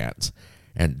sweatpants,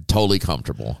 and totally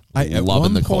comfortable. At loving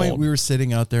one the point, cold. we were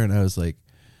sitting out there, and I was like,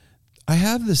 I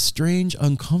have this strange,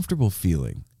 uncomfortable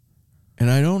feeling, and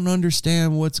I don't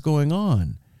understand what's going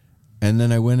on. And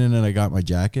then I went in and I got my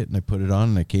jacket and I put it on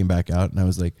and I came back out and I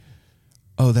was like,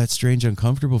 oh, that strange,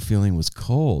 uncomfortable feeling was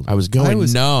cold. I was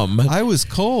going numb. I was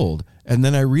cold. And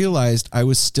then I realized I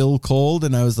was still cold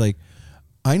and I was like,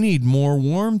 I need more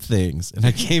warm things. And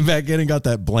I came back in and got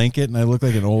that blanket and I looked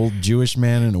like an old Jewish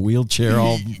man in a wheelchair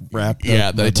all wrapped up. Yeah,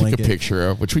 in that my I took blanket. a picture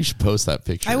of, which we should post that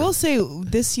picture. I will say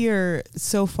this year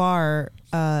so far,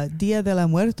 Dia de la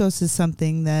Muertos is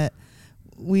something that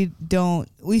we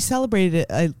celebrated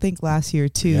it, I think, last year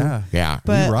too. Yeah.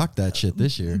 But- we rocked that shit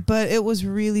this year. But it was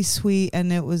really sweet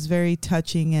and it was very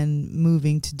touching and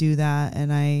moving to do that.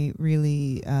 And I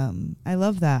really, I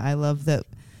love that. I love that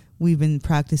we've been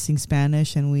practicing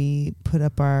Spanish and we put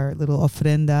up our little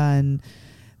ofrenda, and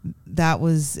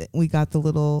we got the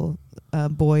little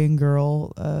boy and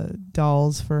girl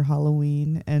dolls for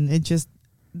Halloween. And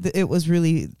it was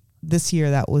really, this year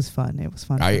that was fun. It was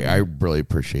fun. I really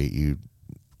appreciate you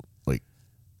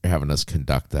having us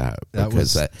conduct that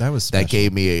because that special.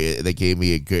 gave me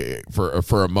a good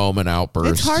for a moment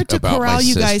outburst. It's hard to about corral my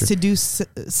you guys sister. to do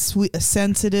sweet,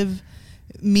 sensitive,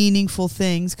 meaningful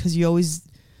things because you always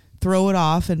throw it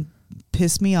off and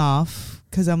piss me off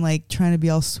because I'm like trying to be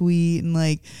all sweet and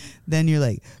like then you're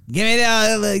like, give me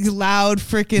that like loud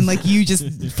freaking like you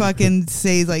just fucking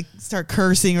say like start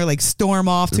cursing or like storm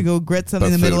off to go grit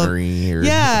something in the middle of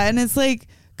yeah, and it's like,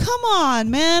 come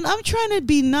on, man. I'm trying to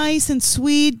be nice and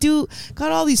sweet.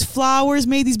 Got all these flowers,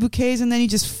 made these bouquets, and then you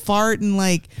just fart and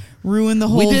like ruin the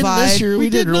whole did vibe. this year.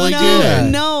 We did really no,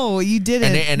 good. No, you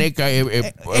didn't. And it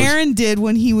Aaron did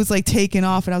when he was like taken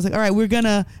off, and I was like, all right, we're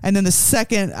gonna. And then the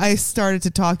second I started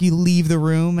to talk, you leave the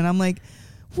room, and I'm like,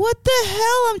 what the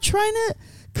hell? I'm trying to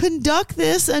conduct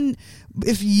this, and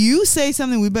if you say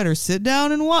something, we better sit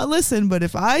down and listen. But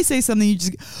if I say something, you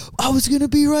just, I was gonna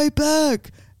be right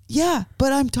back. Yeah,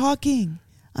 but I'm talking.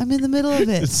 I'm in the middle of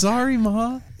it. Sorry,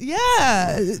 Ma.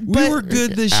 Yeah. We were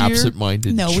good this year.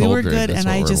 absent-minded No, children. we were good, That's and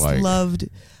what I we're just like. loved.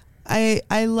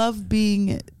 I love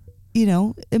being,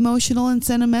 emotional and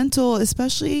sentimental,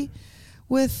 especially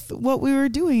with what we were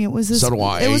doing. It was So do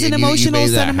I. It was an And you emotional, made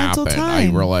that sentimental happen.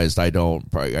 time. I realized I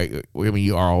mean,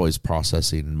 you are always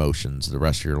processing emotions the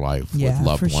rest of your life Yeah, with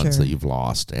loved for ones sure. that you've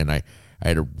lost, and I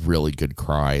had a really good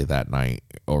cry that night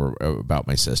about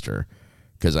my sister.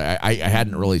 Because I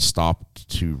hadn't really stopped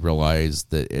to realize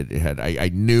that it had.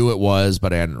 I knew it was,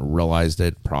 but I hadn't realized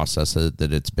it, processed it,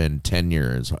 that it's been 10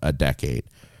 years, a decade,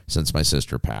 since my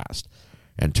sister passed.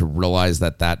 And to realize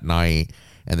that night,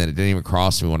 and then it didn't even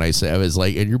cross me when I said, I was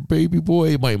like, and your baby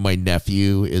boy, my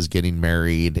nephew is getting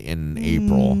married in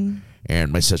April.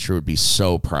 And my sister would be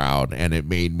so proud. And it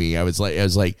made me, I was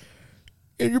like,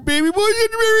 and your baby boy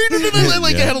getting married, and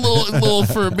I had a little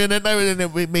for a minute, and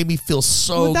it made me feel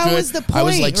so Well, that good. was the I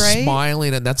was point, like right?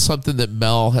 smiling, and that's something that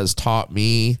Mel has taught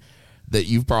me. that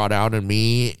you've brought out in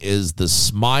me is the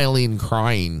smiling,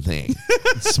 crying thing.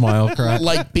 Smile, cry.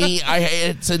 Like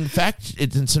it's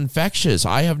infectious.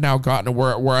 I have now gotten to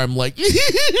where I'm like,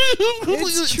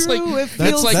 it's true. Like,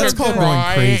 that's like that's a called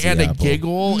cry going crazy, and a Apple.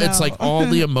 giggle. No. It's like all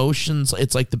the emotions.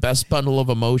 It's like the best bundle of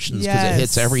emotions because it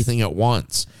hits everything at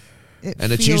once.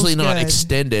 And it's usually not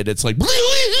extended. It's like,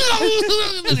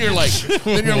 then you're like,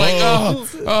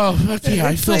 oh, okay,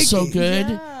 I feel like, so good.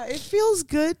 Yeah, it feels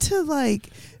good to like,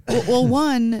 well,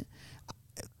 one,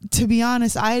 to be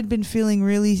honest, I had been feeling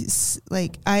really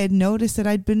like I had noticed that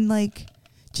I'd been like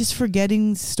just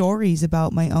forgetting stories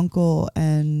about my uncle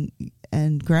and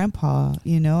grandpa.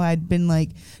 You know, I'd been like,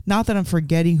 not that I'm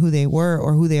forgetting who they were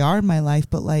or who they are in my life,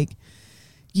 but like,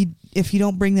 if you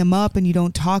don't bring them up and you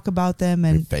don't talk about them,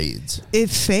 and it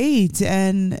fades.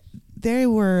 And they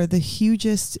were the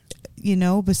hugest, you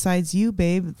know, besides you,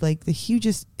 babe, like the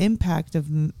hugest impact of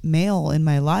male in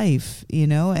my life, you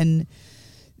know. And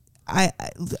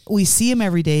we see him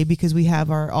every day because we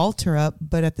have our altar up,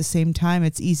 but at the same time,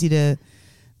 it's easy to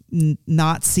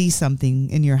not see something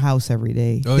in your house every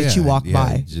day that you walk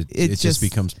by. It just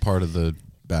becomes part of the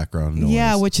background noise.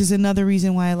 Yeah, which is another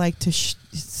reason why I like to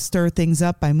stir things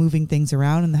up by moving things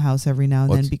around in the house every now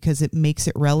and then, because it makes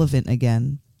it relevant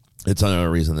again. It's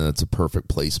another reason that it's a perfect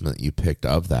placement you picked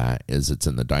of that is it's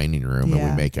in the dining room, and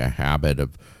we make a habit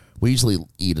of, we usually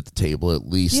eat at the table at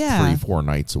least 3-4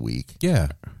 nights a week. Yeah.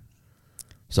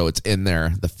 So it's in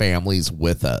there. The family's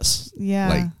with us. Yeah.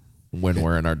 Like when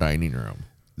we're in our dining room.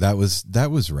 That was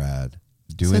rad.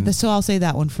 So I'll say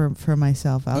that one for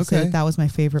myself. I'll say that was my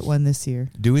favorite one this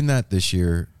year. Doing that this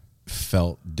year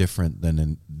felt different than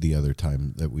in the other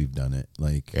time that we've done it.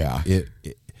 Like, it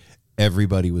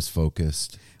everybody was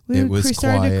focused. It was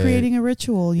started quiet. Creating a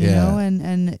ritual, you know,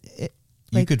 and it,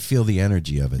 you could feel the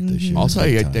energy of it this year. Also,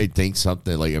 I think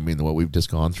something like, I mean, what we've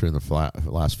just gone through in the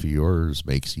last few years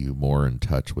makes you more in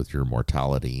touch with your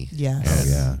mortality.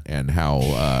 Yes. And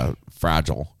how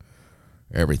fragile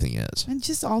everything is. And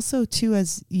just also, too,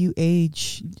 as you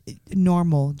age,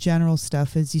 normal, general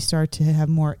stuff, as you start to have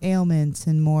more ailments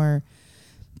and more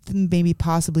maybe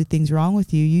possibly things wrong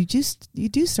with you, you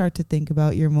do start to think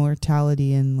about your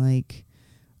mortality and like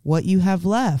what you have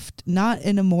left, not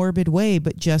in a morbid way,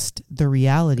 but just the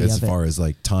reality as of it. As far as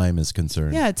like time is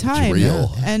concerned. Yeah, time. It's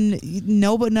real. And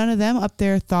but none of them up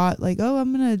there thought like, oh,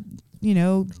 I'm going to, you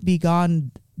know, be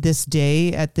gone this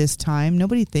day at this time.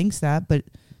 Nobody thinks that, but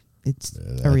it's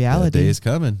a reality. That day is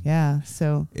coming. Yeah.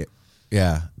 So.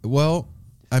 Yeah. Well,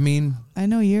 I mean. I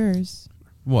know yours.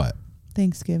 What?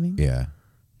 Thanksgiving. Yeah.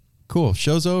 Cool.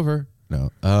 Show's over. No.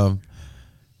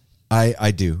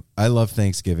 I do. I love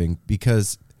Thanksgiving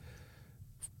because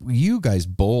you guys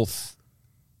both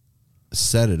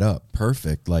set it up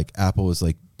perfect. Like Apple was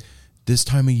like, this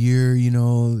time of year, you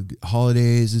know,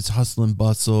 holidays, it's hustle and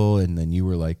bustle. And then you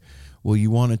were like, well,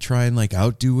 you want to try and like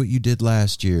outdo what you did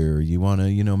last year. Or you want to,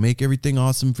 you know, make everything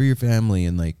awesome for your family.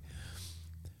 And like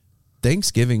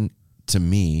Thanksgiving to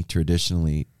me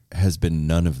traditionally has been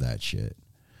none of that shit.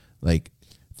 Like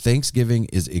Thanksgiving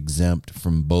is exempt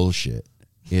from bullshit.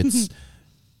 It's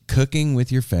cooking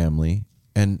with your family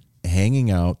and hanging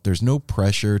out. There's no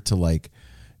pressure to like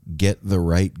get the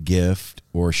right gift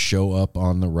or show up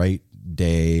on the right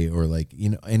day or like, you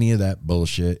know, any of that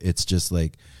bullshit. It's just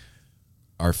like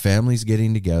our family's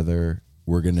getting together.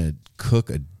 We're going to cook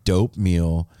a dope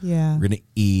meal. Yeah. We're going to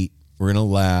eat. We're going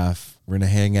to laugh. We're going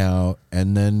to hang out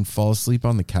and then fall asleep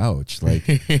on the couch. Like,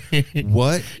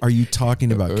 what are you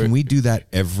talking about? Can we do that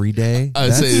every day? I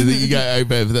say that I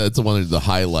bet that's one of the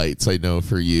highlights I know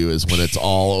for you is when it's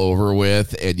all over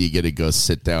with and you get to go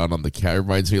sit down on the couch. It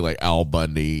reminds me like Al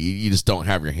Bundy. You just don't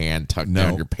have your hand tucked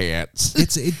down your pants.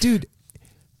 Dude,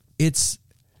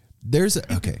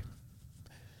 okay.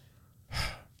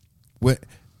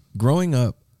 Growing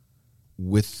up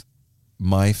with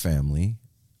my family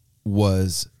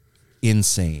was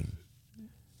insane.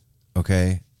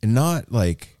 Okay? And not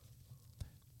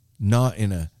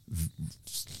in a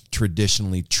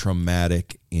traditionally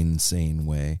traumatic, insane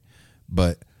way,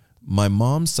 but my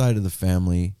mom's side of the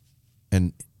family,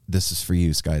 and this is for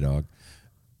you, Skydog,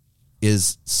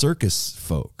 is circus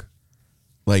folk.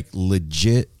 Like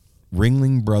legit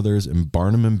Ringling Brothers and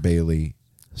Barnum and Bailey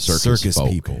circus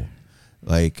people.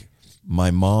 Like my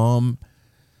mom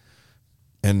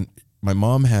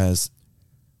has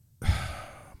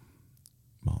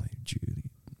Molly, Judy,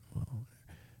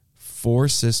 4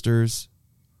 sisters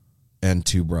and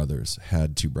 2 brothers,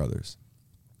 had 2 brothers.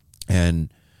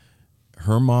 And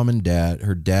her mom and dad,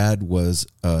 her dad was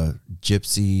a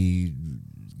gypsy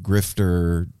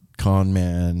grifter con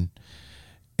man,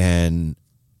 and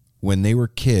when they were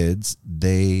kids,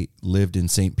 they lived in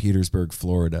St. Petersburg,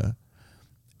 Florida,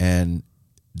 and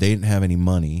they didn't have any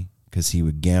money because he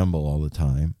would gamble all the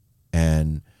time.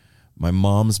 And my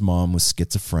mom's mom was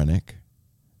schizophrenic,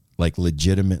 like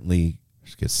legitimately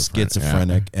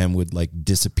schizophrenic, and would like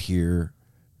disappear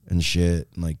and shit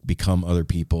and like become other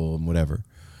people and whatever.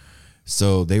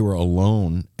 So they were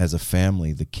alone as a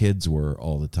family. The kids were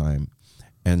all the time.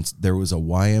 And there was a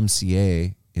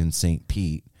YMCA in St.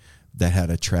 Pete that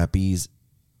had a trapeze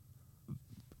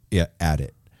at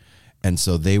it. And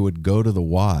so they would go to the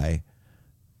Y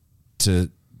to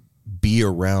be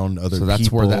around other people. So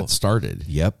that's where that started.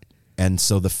 Yep. And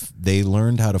so they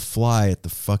learned how to fly at the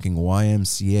fucking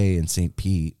YMCA in St.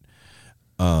 Pete,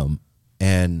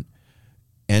 and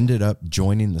ended up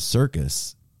joining the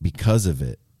circus because of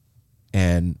it.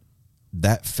 And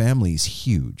that family's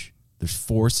huge. There's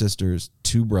 4 sisters,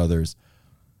 2 brothers.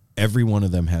 Every one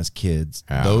of them has kids.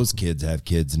 Yeah. Those kids have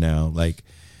kids now. Like,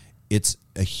 it's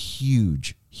a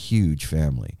huge, huge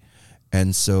family.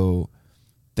 And so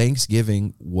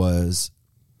Thanksgiving was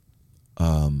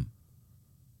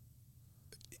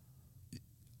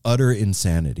utter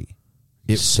insanity.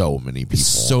 So many people.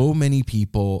 So many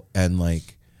people, and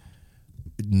like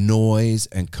noise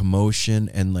and commotion,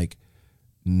 and like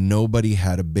nobody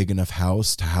had a big enough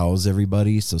house to house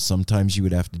everybody. So sometimes you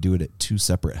would have to do it at 2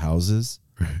 separate houses.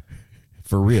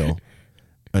 For real.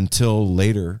 Until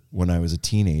later when I was a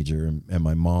teenager and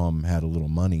my mom had a little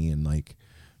money and like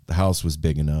the house was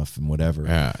big enough and whatever.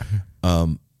 Yeah.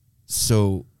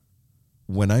 So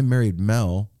when I married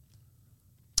Mel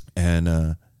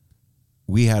and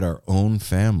we had our own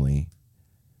family,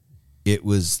 it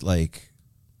was like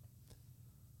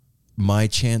my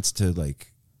chance to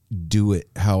like do it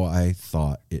how I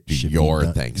thought it should Your be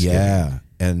done. Thanksgiving. Yeah.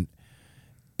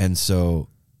 And so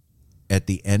at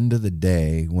the end of the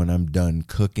day, when I'm done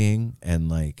cooking and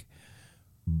like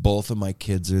both of my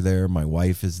kids are there, my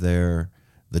wife is there,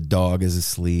 the dog is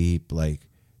asleep, like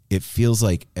it feels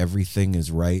like everything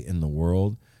is right in the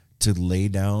world to lay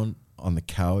down on the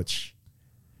couch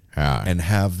and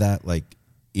have that like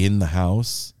in the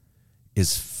house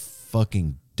is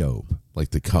fucking dope. Like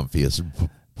the comfiest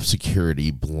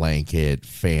security blanket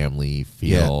family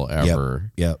feel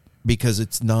ever. Yep. Because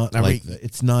it's not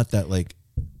it's not that like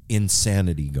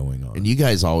insanity going on. And you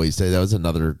guys always say that was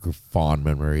another fond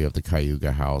memory of the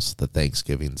Cayuga house, the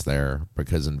Thanksgivings there,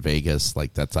 because in Vegas,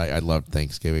 like that's I loved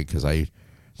Thanksgiving because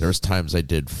there was times I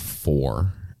did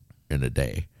 4 in a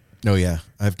day. Oh yeah,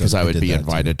 because I would be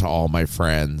invited to all my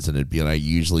friends, and I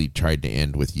usually tried to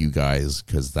end with you guys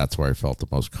because that's where I felt the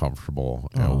most comfortable.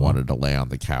 And I wanted to lay on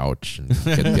the couch and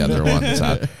get the other ones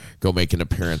out, go make an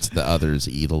appearance. The others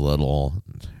eat a little.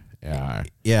 Yeah.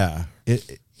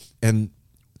 And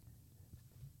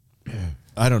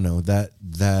I don't know that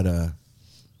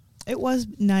it was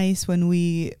nice when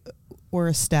we were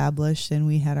established and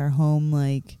we had our home,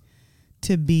 like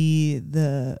to be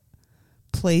the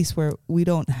place where we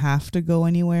don't have to go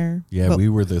anywhere. Yeah, but we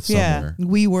were the somewhere. Yeah,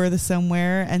 we were the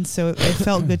somewhere, and so it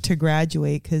felt good to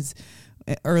graduate because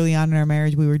early on in our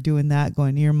marriage we were doing that,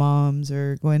 going to your mom's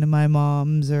or going to my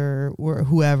mom's or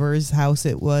whoever's house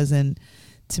it was, and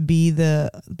to be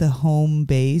the home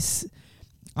base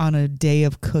on a day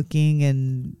of cooking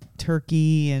and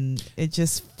turkey, and it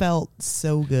just felt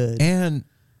so good. And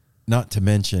not to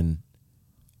mention,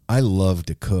 I love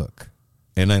to cook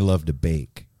and I love to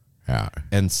bake. Yeah.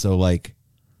 And so like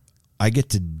I get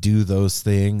to do those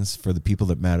things for the people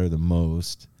that matter the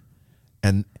most,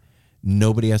 and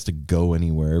nobody has to go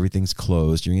anywhere. Everything's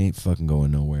closed. You ain't fucking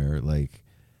going nowhere. Like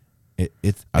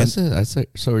it's I have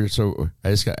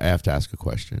to ask a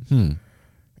question.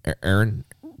 Aaron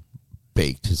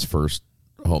baked his first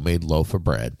homemade loaf of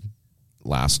bread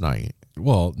last night.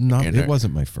 Well, it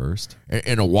wasn't my first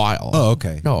in a while. Oh,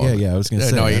 okay. No, yeah. I was going to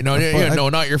say no,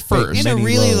 not your first. In a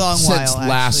really long while, since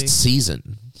last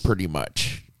season, pretty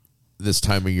much this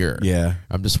time of year. Yeah,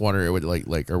 I'm just wondering. Are we?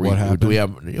 What happened? Do we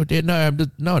have?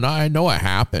 No. I know what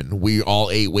happened. We all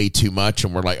ate way too much,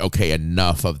 and we're like, okay,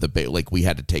 enough of the like. We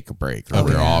had to take a break. Or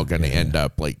we're all going to end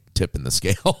up like tipping the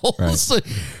scales. Right.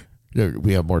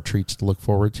 We have more treats to look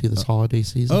forward to this holiday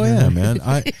season. Oh yeah, man.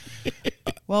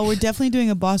 Well, we're definitely doing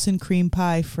a Boston cream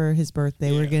pie for his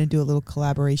birthday. We're going to do a little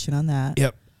collaboration on that.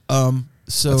 Yep.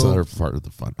 So that's another part of the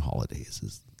fun holidays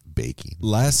is baking,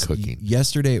 cooking.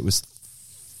 Yesterday it was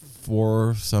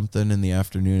 4 something in the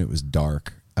afternoon. It was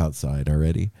dark outside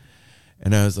already,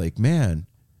 and I was like, man,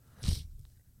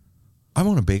 I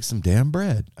want to bake some damn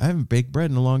bread. I haven't baked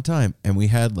bread in a long time, and we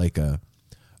had like a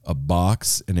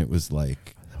box, and it was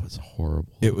like. Was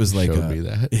horrible. It was like me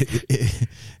that.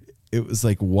 It was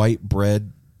like white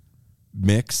bread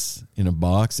mix in a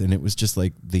box, and it was just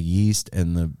like the yeast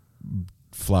and the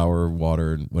flour,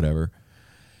 water, and whatever.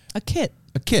 A kit.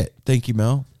 Thank you,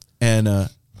 Mel. And I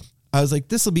was like,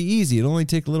 this will be easy. It'll only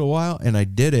take a little while. And I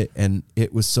did it, and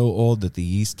it was so old that the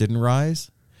yeast didn't rise.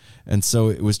 And so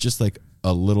it was just like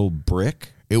a little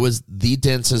brick. It was the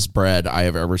densest bread I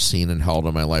have ever seen and held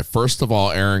in my life. First of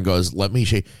all, Aaron goes, let me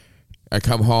show you. I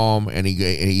come home, and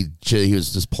he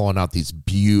was just pulling out these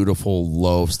beautiful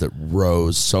loaves that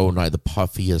rose so nice, the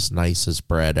puffiest, nicest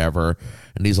bread ever.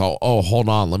 And he's all, oh, hold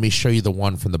on, let me show you the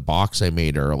one from the box I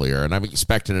made earlier. And I'm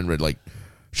expecting him to, like,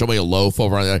 show me a loaf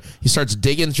over on there. He starts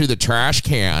digging through the trash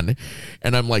can,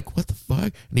 and I'm like, what the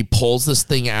fuck? And he pulls this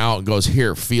thing out and goes,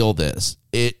 here, feel this.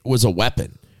 It was a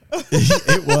weapon.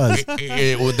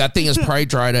 It was. That thing is probably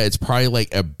dried out. It's probably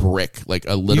like a brick, like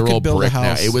a literal build a brick now.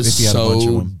 house It was if you had a bunch of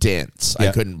so them. dense. Yeah.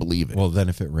 I couldn't believe it. Well, then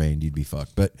if it rained, you'd be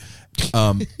fucked. But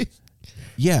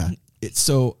yeah.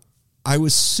 So I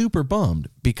was super bummed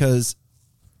because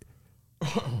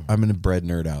I'm a bread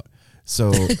nerd out.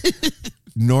 So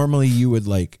normally you would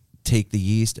like take the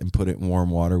yeast and put it in warm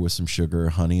water with some sugar or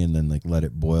honey, and then like let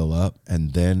it boil up,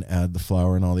 and then add the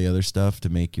flour and all the other stuff to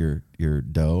make your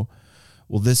dough.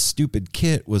 Well, this stupid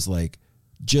kit was like,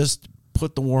 just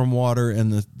put the warm water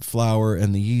and the flour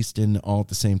and the yeast in all at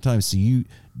the same time. So you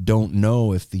don't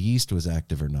know if the yeast was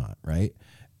active or not, right?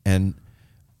 And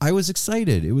I was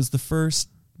excited. It was the first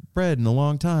bread in a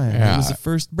long time. Yeah. It was the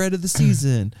first bread of the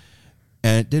season.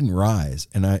 And it didn't rise.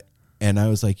 And I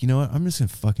was like, you know what? I'm just going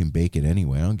to fucking bake it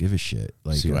anyway. I don't give a shit.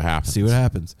 Like, See what happens. See what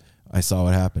happens. I saw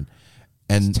what happened.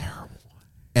 And It's terrible.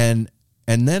 And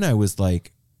then I was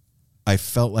like, I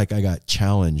felt like I got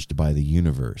challenged by the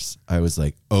universe. I was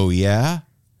like, oh yeah?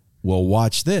 Well,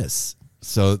 watch this.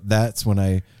 So that's when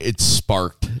It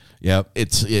sparked. Yep.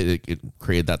 It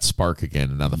created that spark again,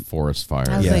 and now the forest fire.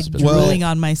 I was Yeah. like Well- drooling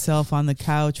on myself on the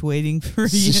couch, waiting for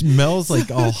you. Mel's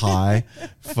like all high,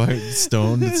 fucking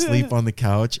stoned, asleep on the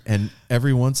couch. And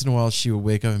every once in a while she would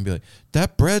wake up and be like,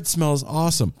 that bread smells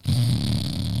awesome.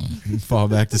 And fall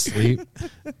back to sleep.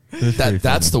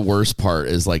 That's the worst part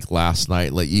is like last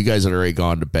night, like you guys had already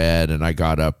gone to bed, and I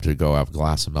got up to go have a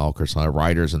glass of milk or something.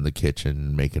 Ryder's in the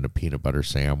kitchen making a peanut butter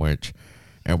sandwich,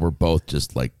 and we're both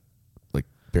just like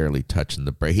barely touching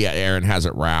the bread. Aaron has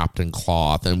it wrapped in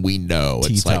cloth, and we know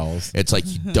it's towels. like it's like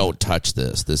you don't touch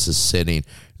this. This is sitting,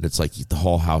 and it's like the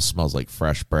whole house smells like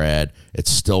fresh bread.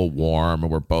 It's still warm,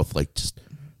 and we're both like just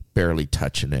barely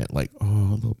touching it, like, oh,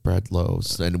 little bread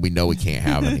loaves, and we know we can't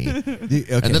have any. Okay.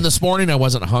 And then this morning I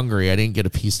wasn't hungry. I didn't get a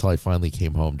piece till I finally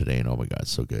came home today, and oh my god,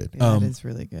 so good. Yeah, that is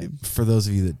really good. For those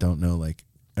of you that don't know, like,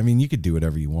 I mean, you could do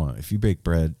whatever you want. If you bake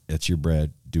bread, it's your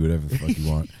bread. Do whatever the fuck you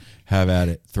want. Have at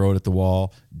it. Throw it at the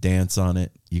wall. Dance on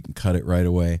it. You can cut it right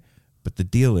away. But the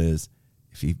deal is,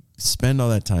 if you spend all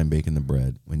that time baking the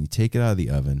bread, when you take it out of the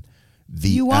oven,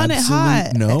 You want it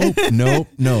hot.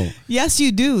 No. Yes,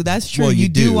 you do. That's true. Well, you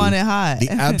do want it hot.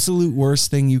 The absolute worst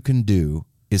thing you can do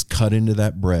is cut into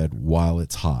that bread while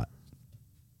it's hot.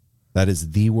 That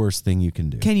is the worst thing you can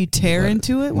do. Can you tear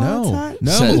into it while it's hot?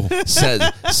 No.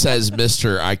 Says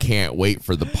Mr. I can't wait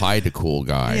for the pie to cool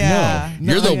guy. Yeah.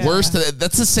 You're No, the yeah. worst.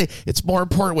 That's the same. It's more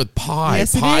important with pie.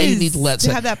 Yes, it pie, you is. need to let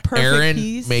To have that perfect Aaron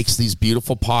piece. makes these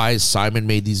beautiful pies. Simon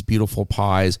made these beautiful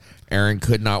pies. Aaron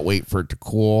could not wait for it to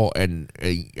cool, and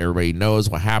everybody knows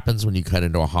what happens when you cut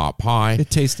into a hot pie. It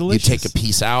tastes delicious. You take a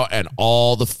piece out, and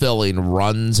all the filling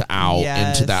runs out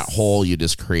Yes. into that hole you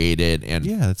just created, and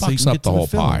Yeah, that's how you fucks can up get to the whole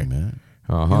filling, pie. man.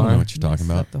 Uh-huh. You don't know what you're talking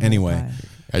Mess up about. the whole Anyway, pie.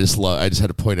 I just had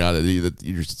to point out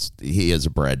that he is a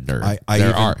bread nerd.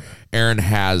 I Aaron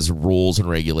has rules and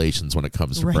regulations when it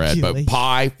comes to bread, but Regulations.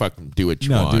 pie, fucking do what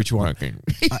you want. do what you want. Fucking-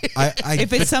 I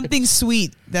If it's something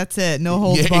sweet, that's it. No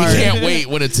holds yeah, you barred. can't wait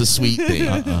when it's a sweet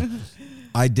thing.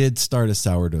 I did start a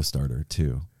sourdough starter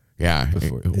too. Yeah.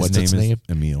 Before. What's its His name?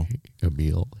 Emil.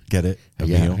 Emil. Get it?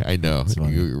 Yeah, Emil. I know. It's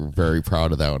funny. You were very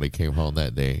proud of that when I came home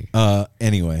that day.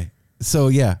 Anyway, so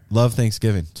yeah, love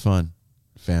Thanksgiving. It's fun.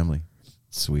 Family.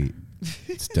 Sweet.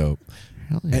 It's dope.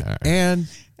 Hell yeah. And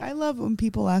I love when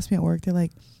people ask me at work, they're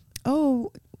like,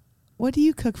 oh, what do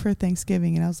you cook for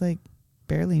Thanksgiving? And I was like,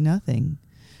 barely nothing.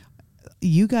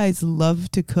 You guys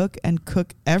love to cook and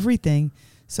cook everything.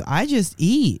 So I just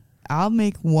eat. I'll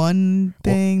make one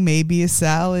thing, maybe a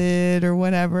salad or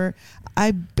whatever.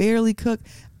 I barely cook.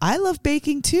 I love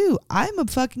baking too. I'm a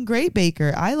fucking great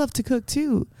baker. I love to cook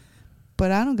too.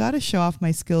 But I don't got to show off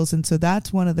my skills. And so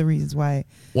that's one of the reasons why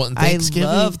Well, and I Thanksgiving-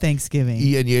 love Thanksgiving.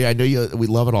 Yeah, and I know we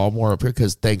love it all more up here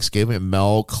because Thanksgiving,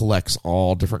 Mel collects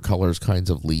all different colors, kinds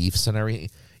of leaves and everything.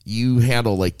 you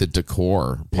handle like the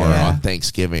decor part on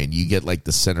Thanksgiving. You get like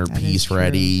the centerpiece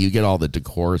ready. You get all the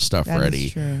decor stuff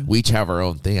ready. We each have our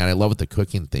own thing. And I love it, the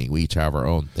cooking thing. We each have our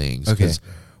own things. Okay.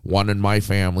 One in my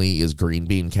family is green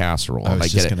bean casserole. I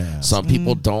was just get it. Ask. Some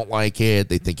people don't like it.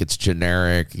 They think it's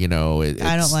generic. You know,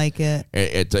 I don't like it.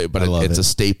 But it's a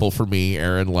staple for me.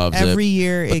 Aaron loves it. Every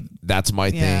year. That's my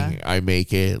thing. I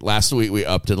make it. Last week we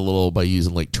upped it a little by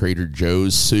using like Trader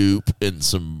Joe's soup and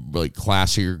some like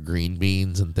classier green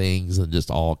beans and things and just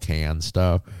all canned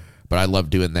stuff. But I love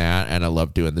doing that, and I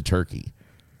love doing the turkey.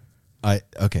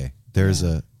 There's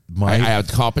I had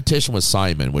competition with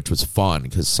Simon, which was fun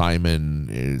because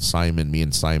me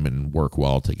and Simon work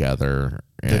well together,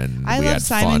 and I love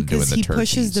Simon because he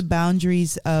pushes the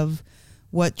boundaries of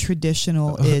what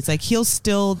traditional is. Like he'll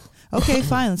still, okay,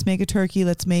 fine, let's make a turkey,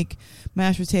 let's make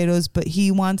mashed potatoes, but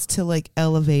he wants to like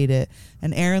elevate it.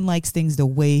 And Aaron likes things the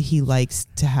way he likes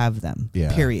to have them.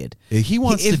 Yeah. Period. He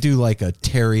wants to do like a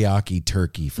teriyaki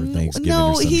turkey for Thanksgiving.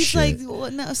 No, or some he's shit.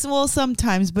 well,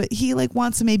 sometimes, but he like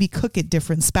wants to maybe cook it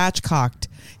different, spatchcocked.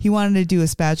 He wanted to do a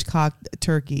spatchcocked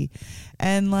turkey,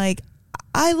 and like.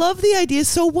 I love the idea.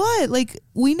 So what? Like,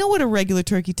 we know what a regular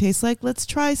turkey tastes like. Let's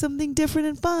try something different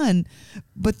and fun.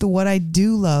 But what I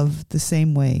do love the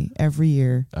same way every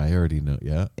year. I already know,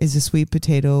 yeah. Is a sweet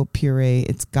potato puree.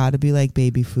 It's got to be like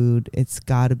baby food. It's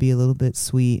got to be a little bit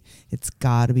sweet. It's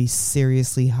got to be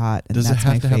seriously hot. And Does it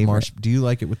have to have marshmallows? Do you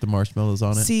like it with the marshmallows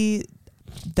on it? See,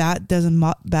 that doesn't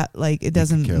it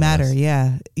doesn't matter. Less.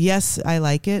 Yeah. Yes, I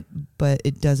like it, but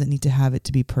it doesn't need to have it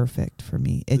to be perfect for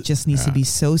me. It just needs to be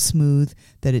so smooth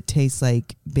that it tastes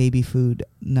like baby food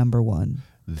number one.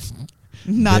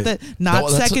 Not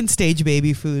second stage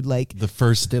baby food, like the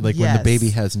first day, like when the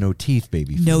baby has no teeth,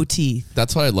 baby food. No teeth.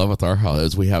 That's what I love with our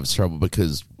house. We have trouble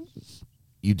because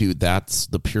that's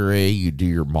the puree. You do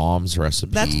your mom's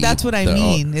recipe. That's what I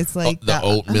mean. It's like the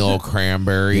oatmeal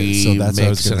cranberry. So that's what I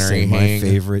was going to say. My hang.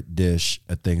 favorite dish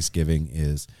at Thanksgiving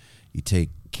is you take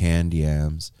canned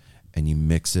yams and you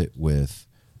mix it with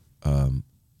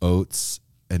oats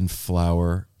and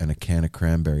flour and a can of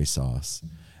cranberry sauce,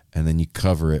 and then you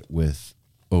cover it with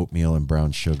oatmeal and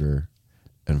brown sugar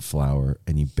and flour,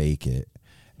 and you bake it,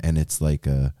 and it's like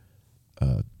a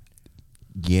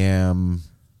yam.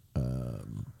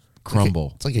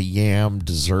 Crumble. It's like a yam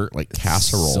dessert, like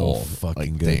casserole. So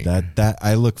fucking like good. Thing. That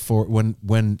I look for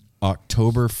when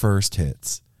October 1st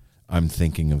hits. I'm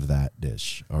thinking of that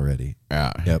dish already.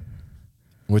 Yeah. Yep.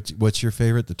 What's your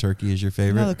favorite? The turkey is your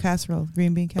favorite? No, the casserole,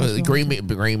 green bean casserole.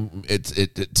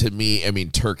 It's to me. I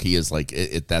mean, turkey is like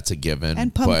it. That's a given.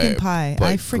 And pumpkin pie.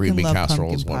 I freaking green bean love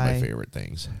casserole pumpkin is pie. one of my favorite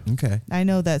things. Okay. I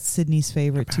know that's Sydney's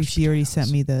favorite too. She already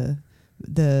sent me the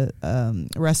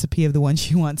recipe of the one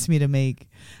she wants me to make.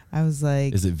 I was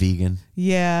like, is it vegan?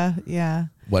 Yeah.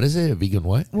 What is it? A vegan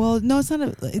what? Well, no, it's not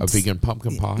a vegan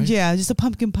pumpkin pie. Yeah, just a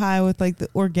pumpkin pie with like the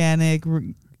organic.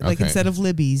 Like instead of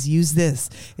Libby's, use this.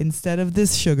 Instead of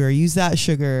this sugar, use that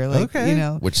sugar. Like you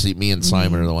know, which me and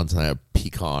Simon are the ones that have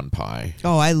pecan pie.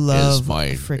 Oh, I love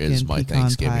is my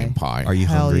Thanksgiving pie. Are you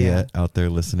hungry yet out there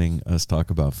listening us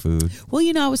talk about food? Well,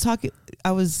 you know,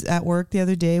 I was at work the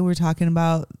other day. We were talking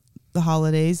about the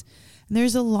holidays. And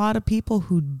there's a lot of people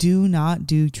who do not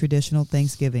do traditional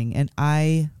Thanksgiving, and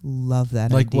I love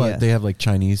that idea. Like what? They have like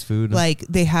Chinese food? Like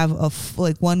they have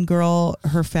like one girl,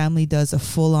 her family does a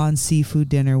full-on seafood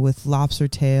dinner with lobster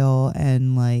tail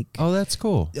and like... Oh, that's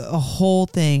cool. A whole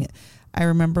thing. I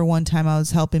remember one time I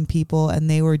was helping people, and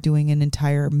they were doing an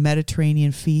entire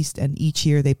Mediterranean feast, and each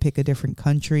year they pick a different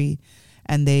country,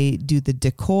 and they do the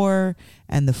decor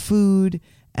and the food,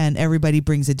 and everybody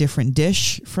brings a different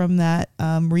dish from that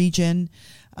region.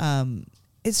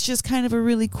 It's just kind of a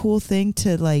really cool thing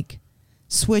to like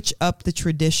switch up the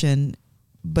tradition,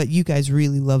 but you guys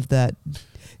really love that.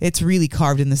 It's really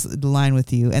carved in the line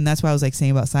with you, and that's why I was like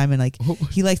saying about Simon, like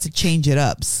he likes to change it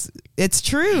up. It's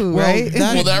true, right?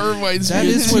 That reminds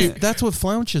me. That's what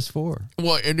Flounch is for.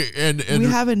 Well, and we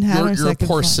haven't had our second. Your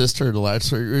poor sister.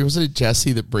 Last week, was it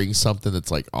Jessie that brings something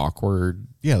that's like awkward?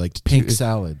 Yeah, like pink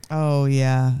salad. Oh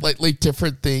yeah, like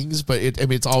different things, but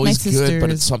it's always good,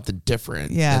 but it's something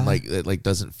different. Yeah, and like it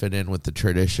doesn't fit in with the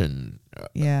tradition.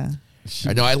 Yeah.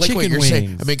 I know. I like what you're saying. I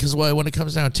mean, because when it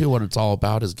comes down to what it's all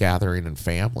about is gathering and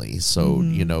family. So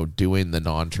doing the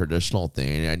non-traditional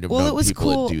thing. I know it was people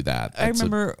cool. that do that. I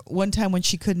remember one time when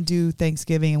she couldn't do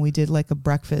Thanksgiving, and we did like a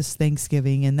breakfast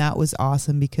Thanksgiving, and that was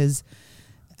awesome because,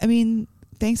 I mean,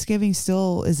 Thanksgiving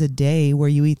still is a day where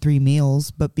you eat 3 meals,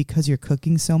 but because you're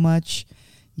cooking so much,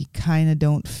 you kind of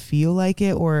don't feel like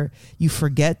it, or you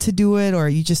forget to do it, or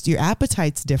your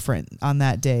appetite's different on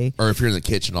that day. Or if you're in the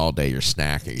kitchen all day, you're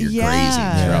snacking, you're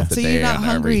grazing throughout the so day you're not and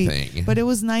hungry. everything. But it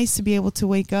was nice to be able to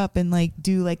wake up and like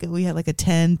do like we had like a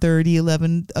 10:30,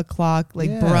 11 o'clock like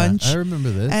brunch. I remember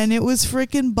this. And it was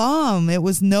freaking bomb. It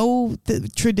was no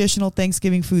traditional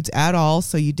Thanksgiving foods at all,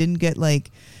 so you didn't get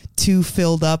like too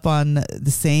filled up on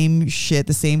the same shit,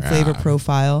 the same flavor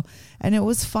profile. And it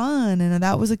was fun. And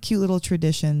that was a cute little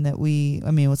tradition that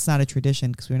it's not a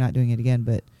tradition because we're not doing it again,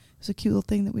 but it was a cute little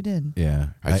thing that we did. Yeah.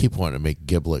 I keep wanting to make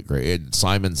giblet gravy.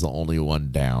 Simon's the only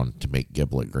one down to make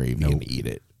giblet gravy and eat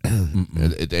it.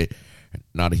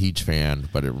 Not a huge fan,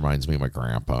 but it reminds me of my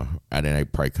grandpa. And I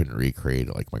probably couldn't recreate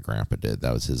it like my grandpa did.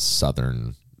 That was his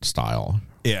Southern style.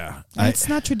 Yeah. It's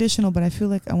not traditional, but I feel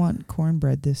like I want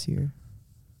cornbread this year.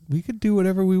 We could do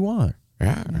whatever we want.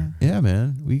 Yeah,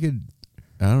 man. We could,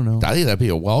 I don't know. I think that'd be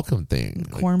a welcome thing.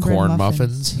 Cornbread Corn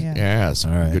muffins. Yeah,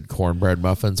 some All right. good cornbread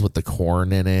muffins with the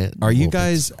corn in it. Are you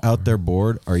guys out there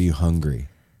bored? Are you hungry?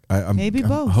 I'm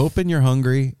both. Hoping you're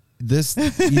hungry.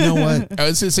 You know what? I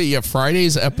was going to say,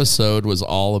 Friday's episode was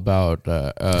all about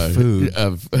food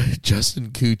of Justin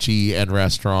Cucci and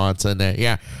restaurants. And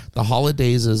the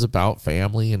holidays is about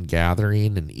family and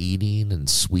gathering and eating and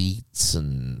sweets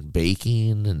and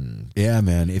baking. And Yeah,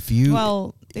 man. If you,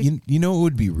 you know, it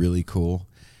would be really cool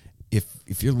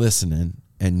if you're listening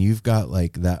and you've got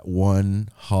like that one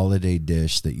holiday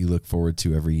dish that you look forward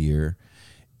to every year.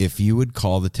 If you would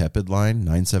call the Tepid line,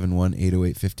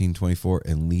 971-808-1524,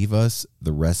 and leave us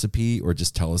the recipe or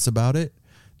just tell us about it,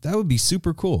 that would be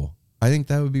super cool. I think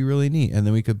that would be really neat. And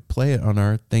then we could play it on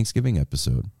our Thanksgiving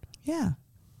episode. Yeah.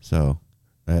 So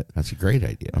that's a great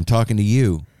idea. I'm talking to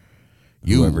you.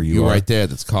 Whoever you are. Right there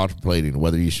that's contemplating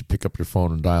whether you should pick up your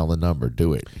phone and dial the number.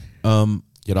 Do it.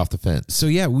 Get off the fence. So,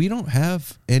 yeah, we don't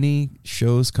have any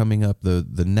shows coming up.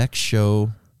 The next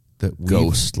show...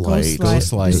 Ghost Light,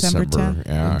 December 10th.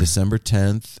 Yeah. December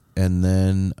 10th. And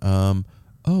then, Mel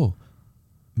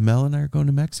and I are going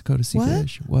to Mexico to see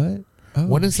fish. What? Oh,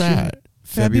 when is that?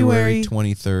 February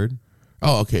 23rd.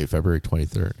 Oh, okay, February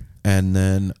 23rd. And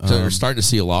then... so we're starting to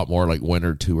see a lot more like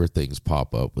winter tour things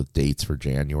pop up with dates for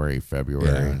January,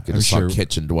 February. Yeah, Gonna saw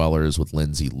Kitchen Dwellers with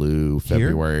Lindsay Lou,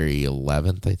 February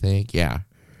 11th, I think. Yeah.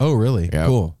 Oh, really? Yep.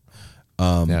 Cool.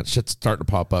 Shit's starting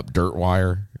to pop up.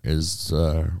 Dirtwire is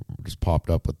just popped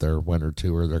up with their winter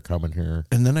tour. They're coming here.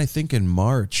 And then I think in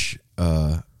March,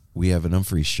 we have an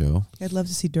Humphreys show. I'd love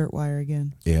to see Dirtwire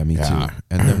again. Yeah, me too.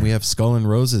 And then we have Skull and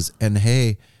Roses. And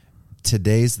hey,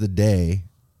 today's the day.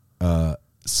 Friday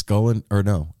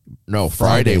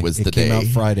was the day. It came out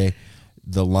Friday.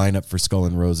 The lineup for Skull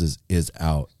and Roses is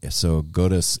out. So go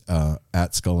to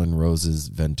at Skull and Roses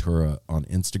Ventura on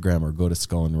Instagram, or go to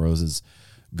Skull and Roses,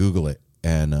 Google it,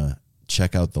 and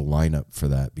check out the lineup for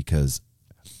that, because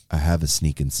I have a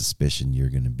sneaking suspicion you're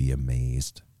going to be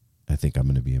amazed. I think I'm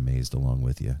going to be amazed along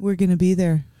with you. We're going to be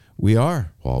there. We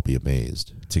are. We'll all be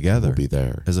amazed. Together. We'll be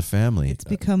there. As a family. It's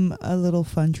become a little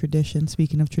fun tradition,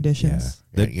 speaking of traditions.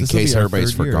 Yeah. In case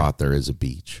everybody's forgot, there is a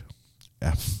beach.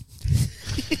 Yeah.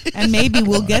 And maybe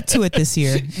we'll get to it this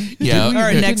year. Yeah.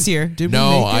 Or next year.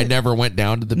 No, I never went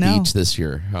down to the beach this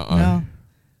year. No,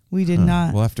 we did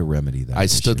not. We'll have to remedy that. I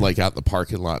stood like out in the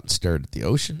parking lot and stared at the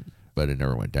ocean, but I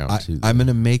never went down to I'm going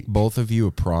to make both of you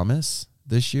a promise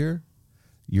this year.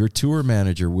 Your tour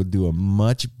manager would do a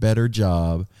much better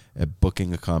job at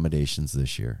booking accommodations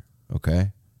this year.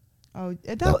 Okay? Oh,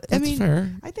 that's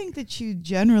fair. I think that you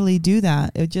generally do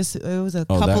that. It was a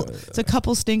couple. It's a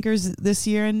couple stinkers this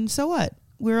year, and so what?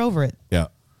 We're over it. Yeah,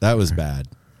 that was bad.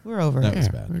 We're over That it. was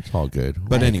bad. It's all good.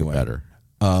 But We'll anyway, make it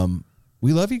better.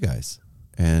 We love you guys,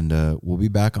 and we'll be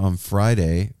back on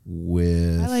Friday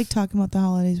with. I like talking about the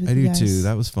holidays with I you do guys. too.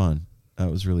 That was fun.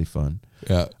 That was really fun.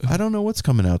 Yeah. I don't know what's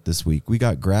coming out this week. We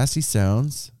got Grassy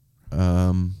Sounds.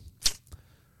 Got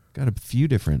a few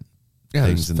different things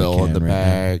there's in Phil the can in the right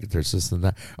bag. There's this and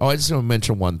that. Oh, I just want to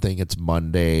mention one thing. It's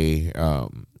Monday.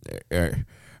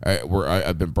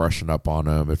 I've been brushing up on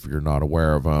them. If you're not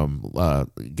aware of them,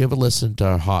 give a listen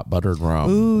to Hot Buttered Rum.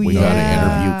 Ooh, we got an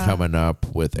yeah. interview coming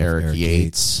up with Eric Eric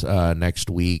Yates next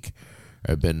week.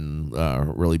 I've been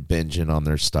really binging on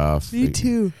their stuff. Me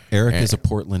too. Eric is a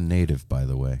Portland native, by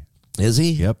the way. Is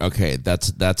he? Yep. Okay,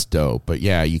 that's dope. But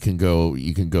yeah, you can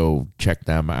go check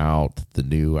them out. The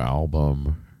new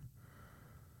album.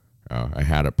 I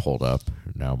had it pulled up.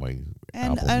 Now my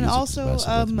Apple and Music's also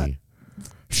messing with me.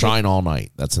 Shine All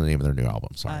Night. That's the name of their new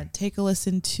album. Sorry. Take a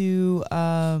listen to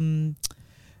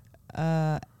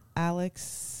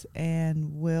Alex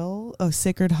and Will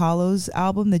Sacred Hollows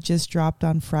album that just dropped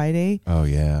on Friday. Oh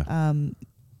yeah.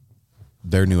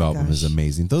 Their new album is gosh.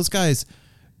 amazing. Those guys,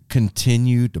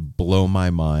 continue to blow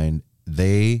my mind.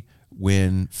 They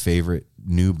win favorite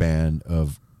new band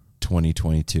of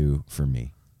 2022 for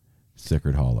me.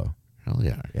 Sacred Hollow. Hell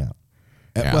yeah. Yeah.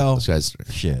 Yeah, Well, those guys.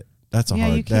 shit. That's a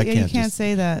hard. You can't, that you can't just,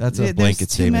 say that. That's a There's blanket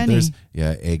too statement. many.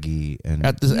 There's Eggy and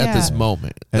At this Yeah.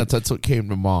 moment, that's what came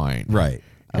to mind. right.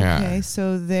 Yeah. Okay,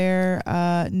 so their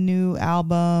new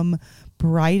album,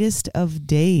 Brightest of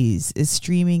Days, is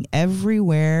streaming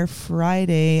everywhere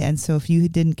Friday. And so if you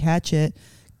didn't catch it,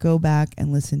 go back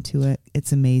and listen to it.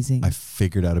 It's amazing. I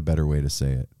figured out a better way to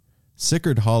say it.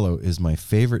 Sacred Hollow is my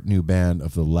favorite new band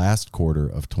of the last quarter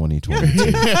of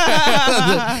 2022.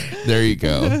 There you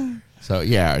go. So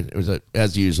yeah, it was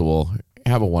as usual.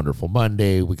 Have a wonderful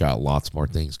Monday. We got lots more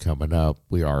things coming up.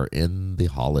 We are in the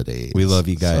holidays. We love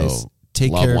you guys. So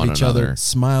take love care of one each another. other.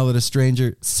 Smile at a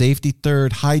stranger. Safety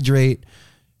third. Hydrate.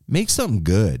 Make something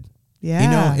good. Yeah. You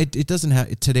know, it doesn't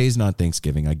have. Today's not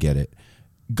Thanksgiving. I get it.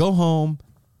 Go home.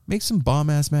 Make some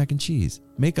bomb-ass mac and cheese.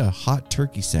 Make a hot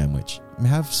turkey sandwich.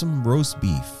 Have some roast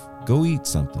beef. Go eat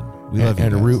something. We love you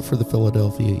and guys. root for the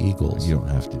Philadelphia Eagles. You don't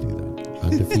have to do that.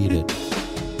 Undefeated.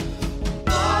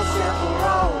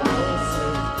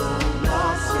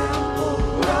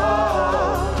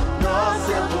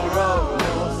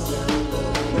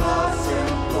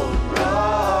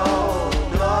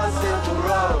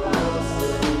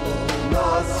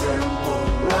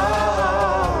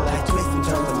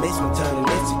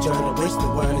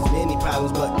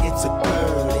 But it's a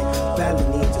burden.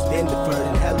 Family needs has been deferred,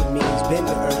 and hella means been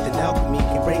the earth, and alchemy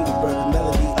can bring the birth, the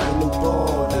melody of a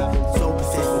newborn. So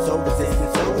persistent, so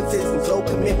resistant, so insistent, so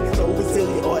commitment, so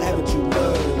resilient, or haven't you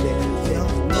learned it?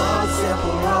 One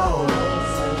simple road.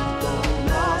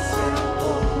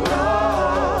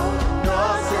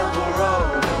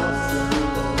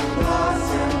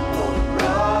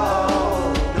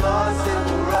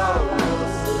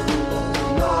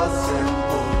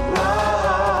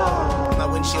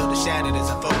 Shattered as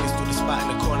I focus through the spot in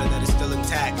the corner that is still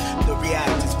intact. The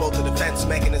react is both a defense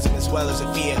mechanism as well as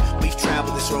a fear. We've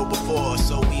traveled this road before,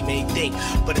 so we may think,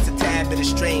 but it's a tad bit of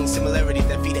strange similarities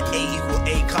that feed an A equal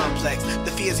A complex. The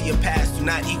fears of your past do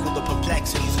not equal the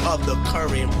perplexities of the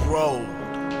current road.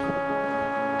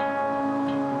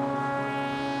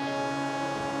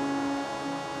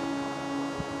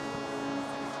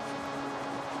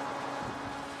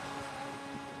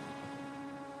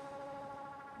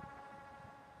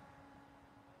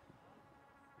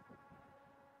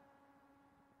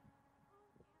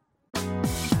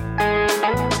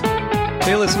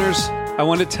 Hey listeners, I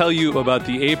want to tell you about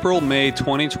the April-May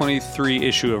 2023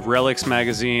 issue of Relics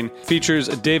magazine. Features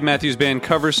a Dave Matthews Band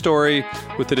cover story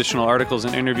with additional articles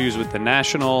and interviews with The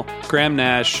National, Graham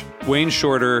Nash, Wayne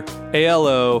Shorter,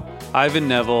 ALO, Ivan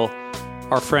Neville,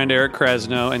 our friend Eric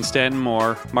Krasno and Stanton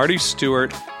Moore, Marty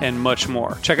Stewart, and much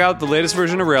more. Check out the latest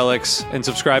version of Relics and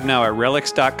subscribe now at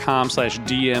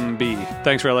relics.com/DMB.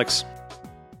 Thanks, Relics.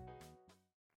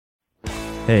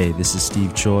 Hey, this is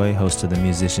Steve Choi, host of the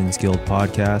Musicians Guild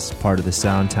podcast, part of the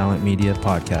Sound Talent Media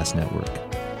Podcast Network.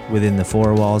 Within the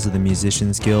four walls of the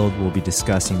Musicians Guild, we'll be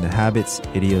discussing the habits,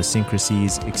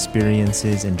 idiosyncrasies,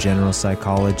 experiences, and general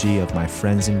psychology of my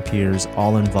friends and peers,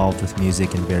 all involved with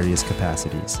music in various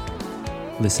capacities.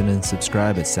 Listen and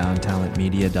subscribe at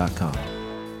soundtalentmedia.com.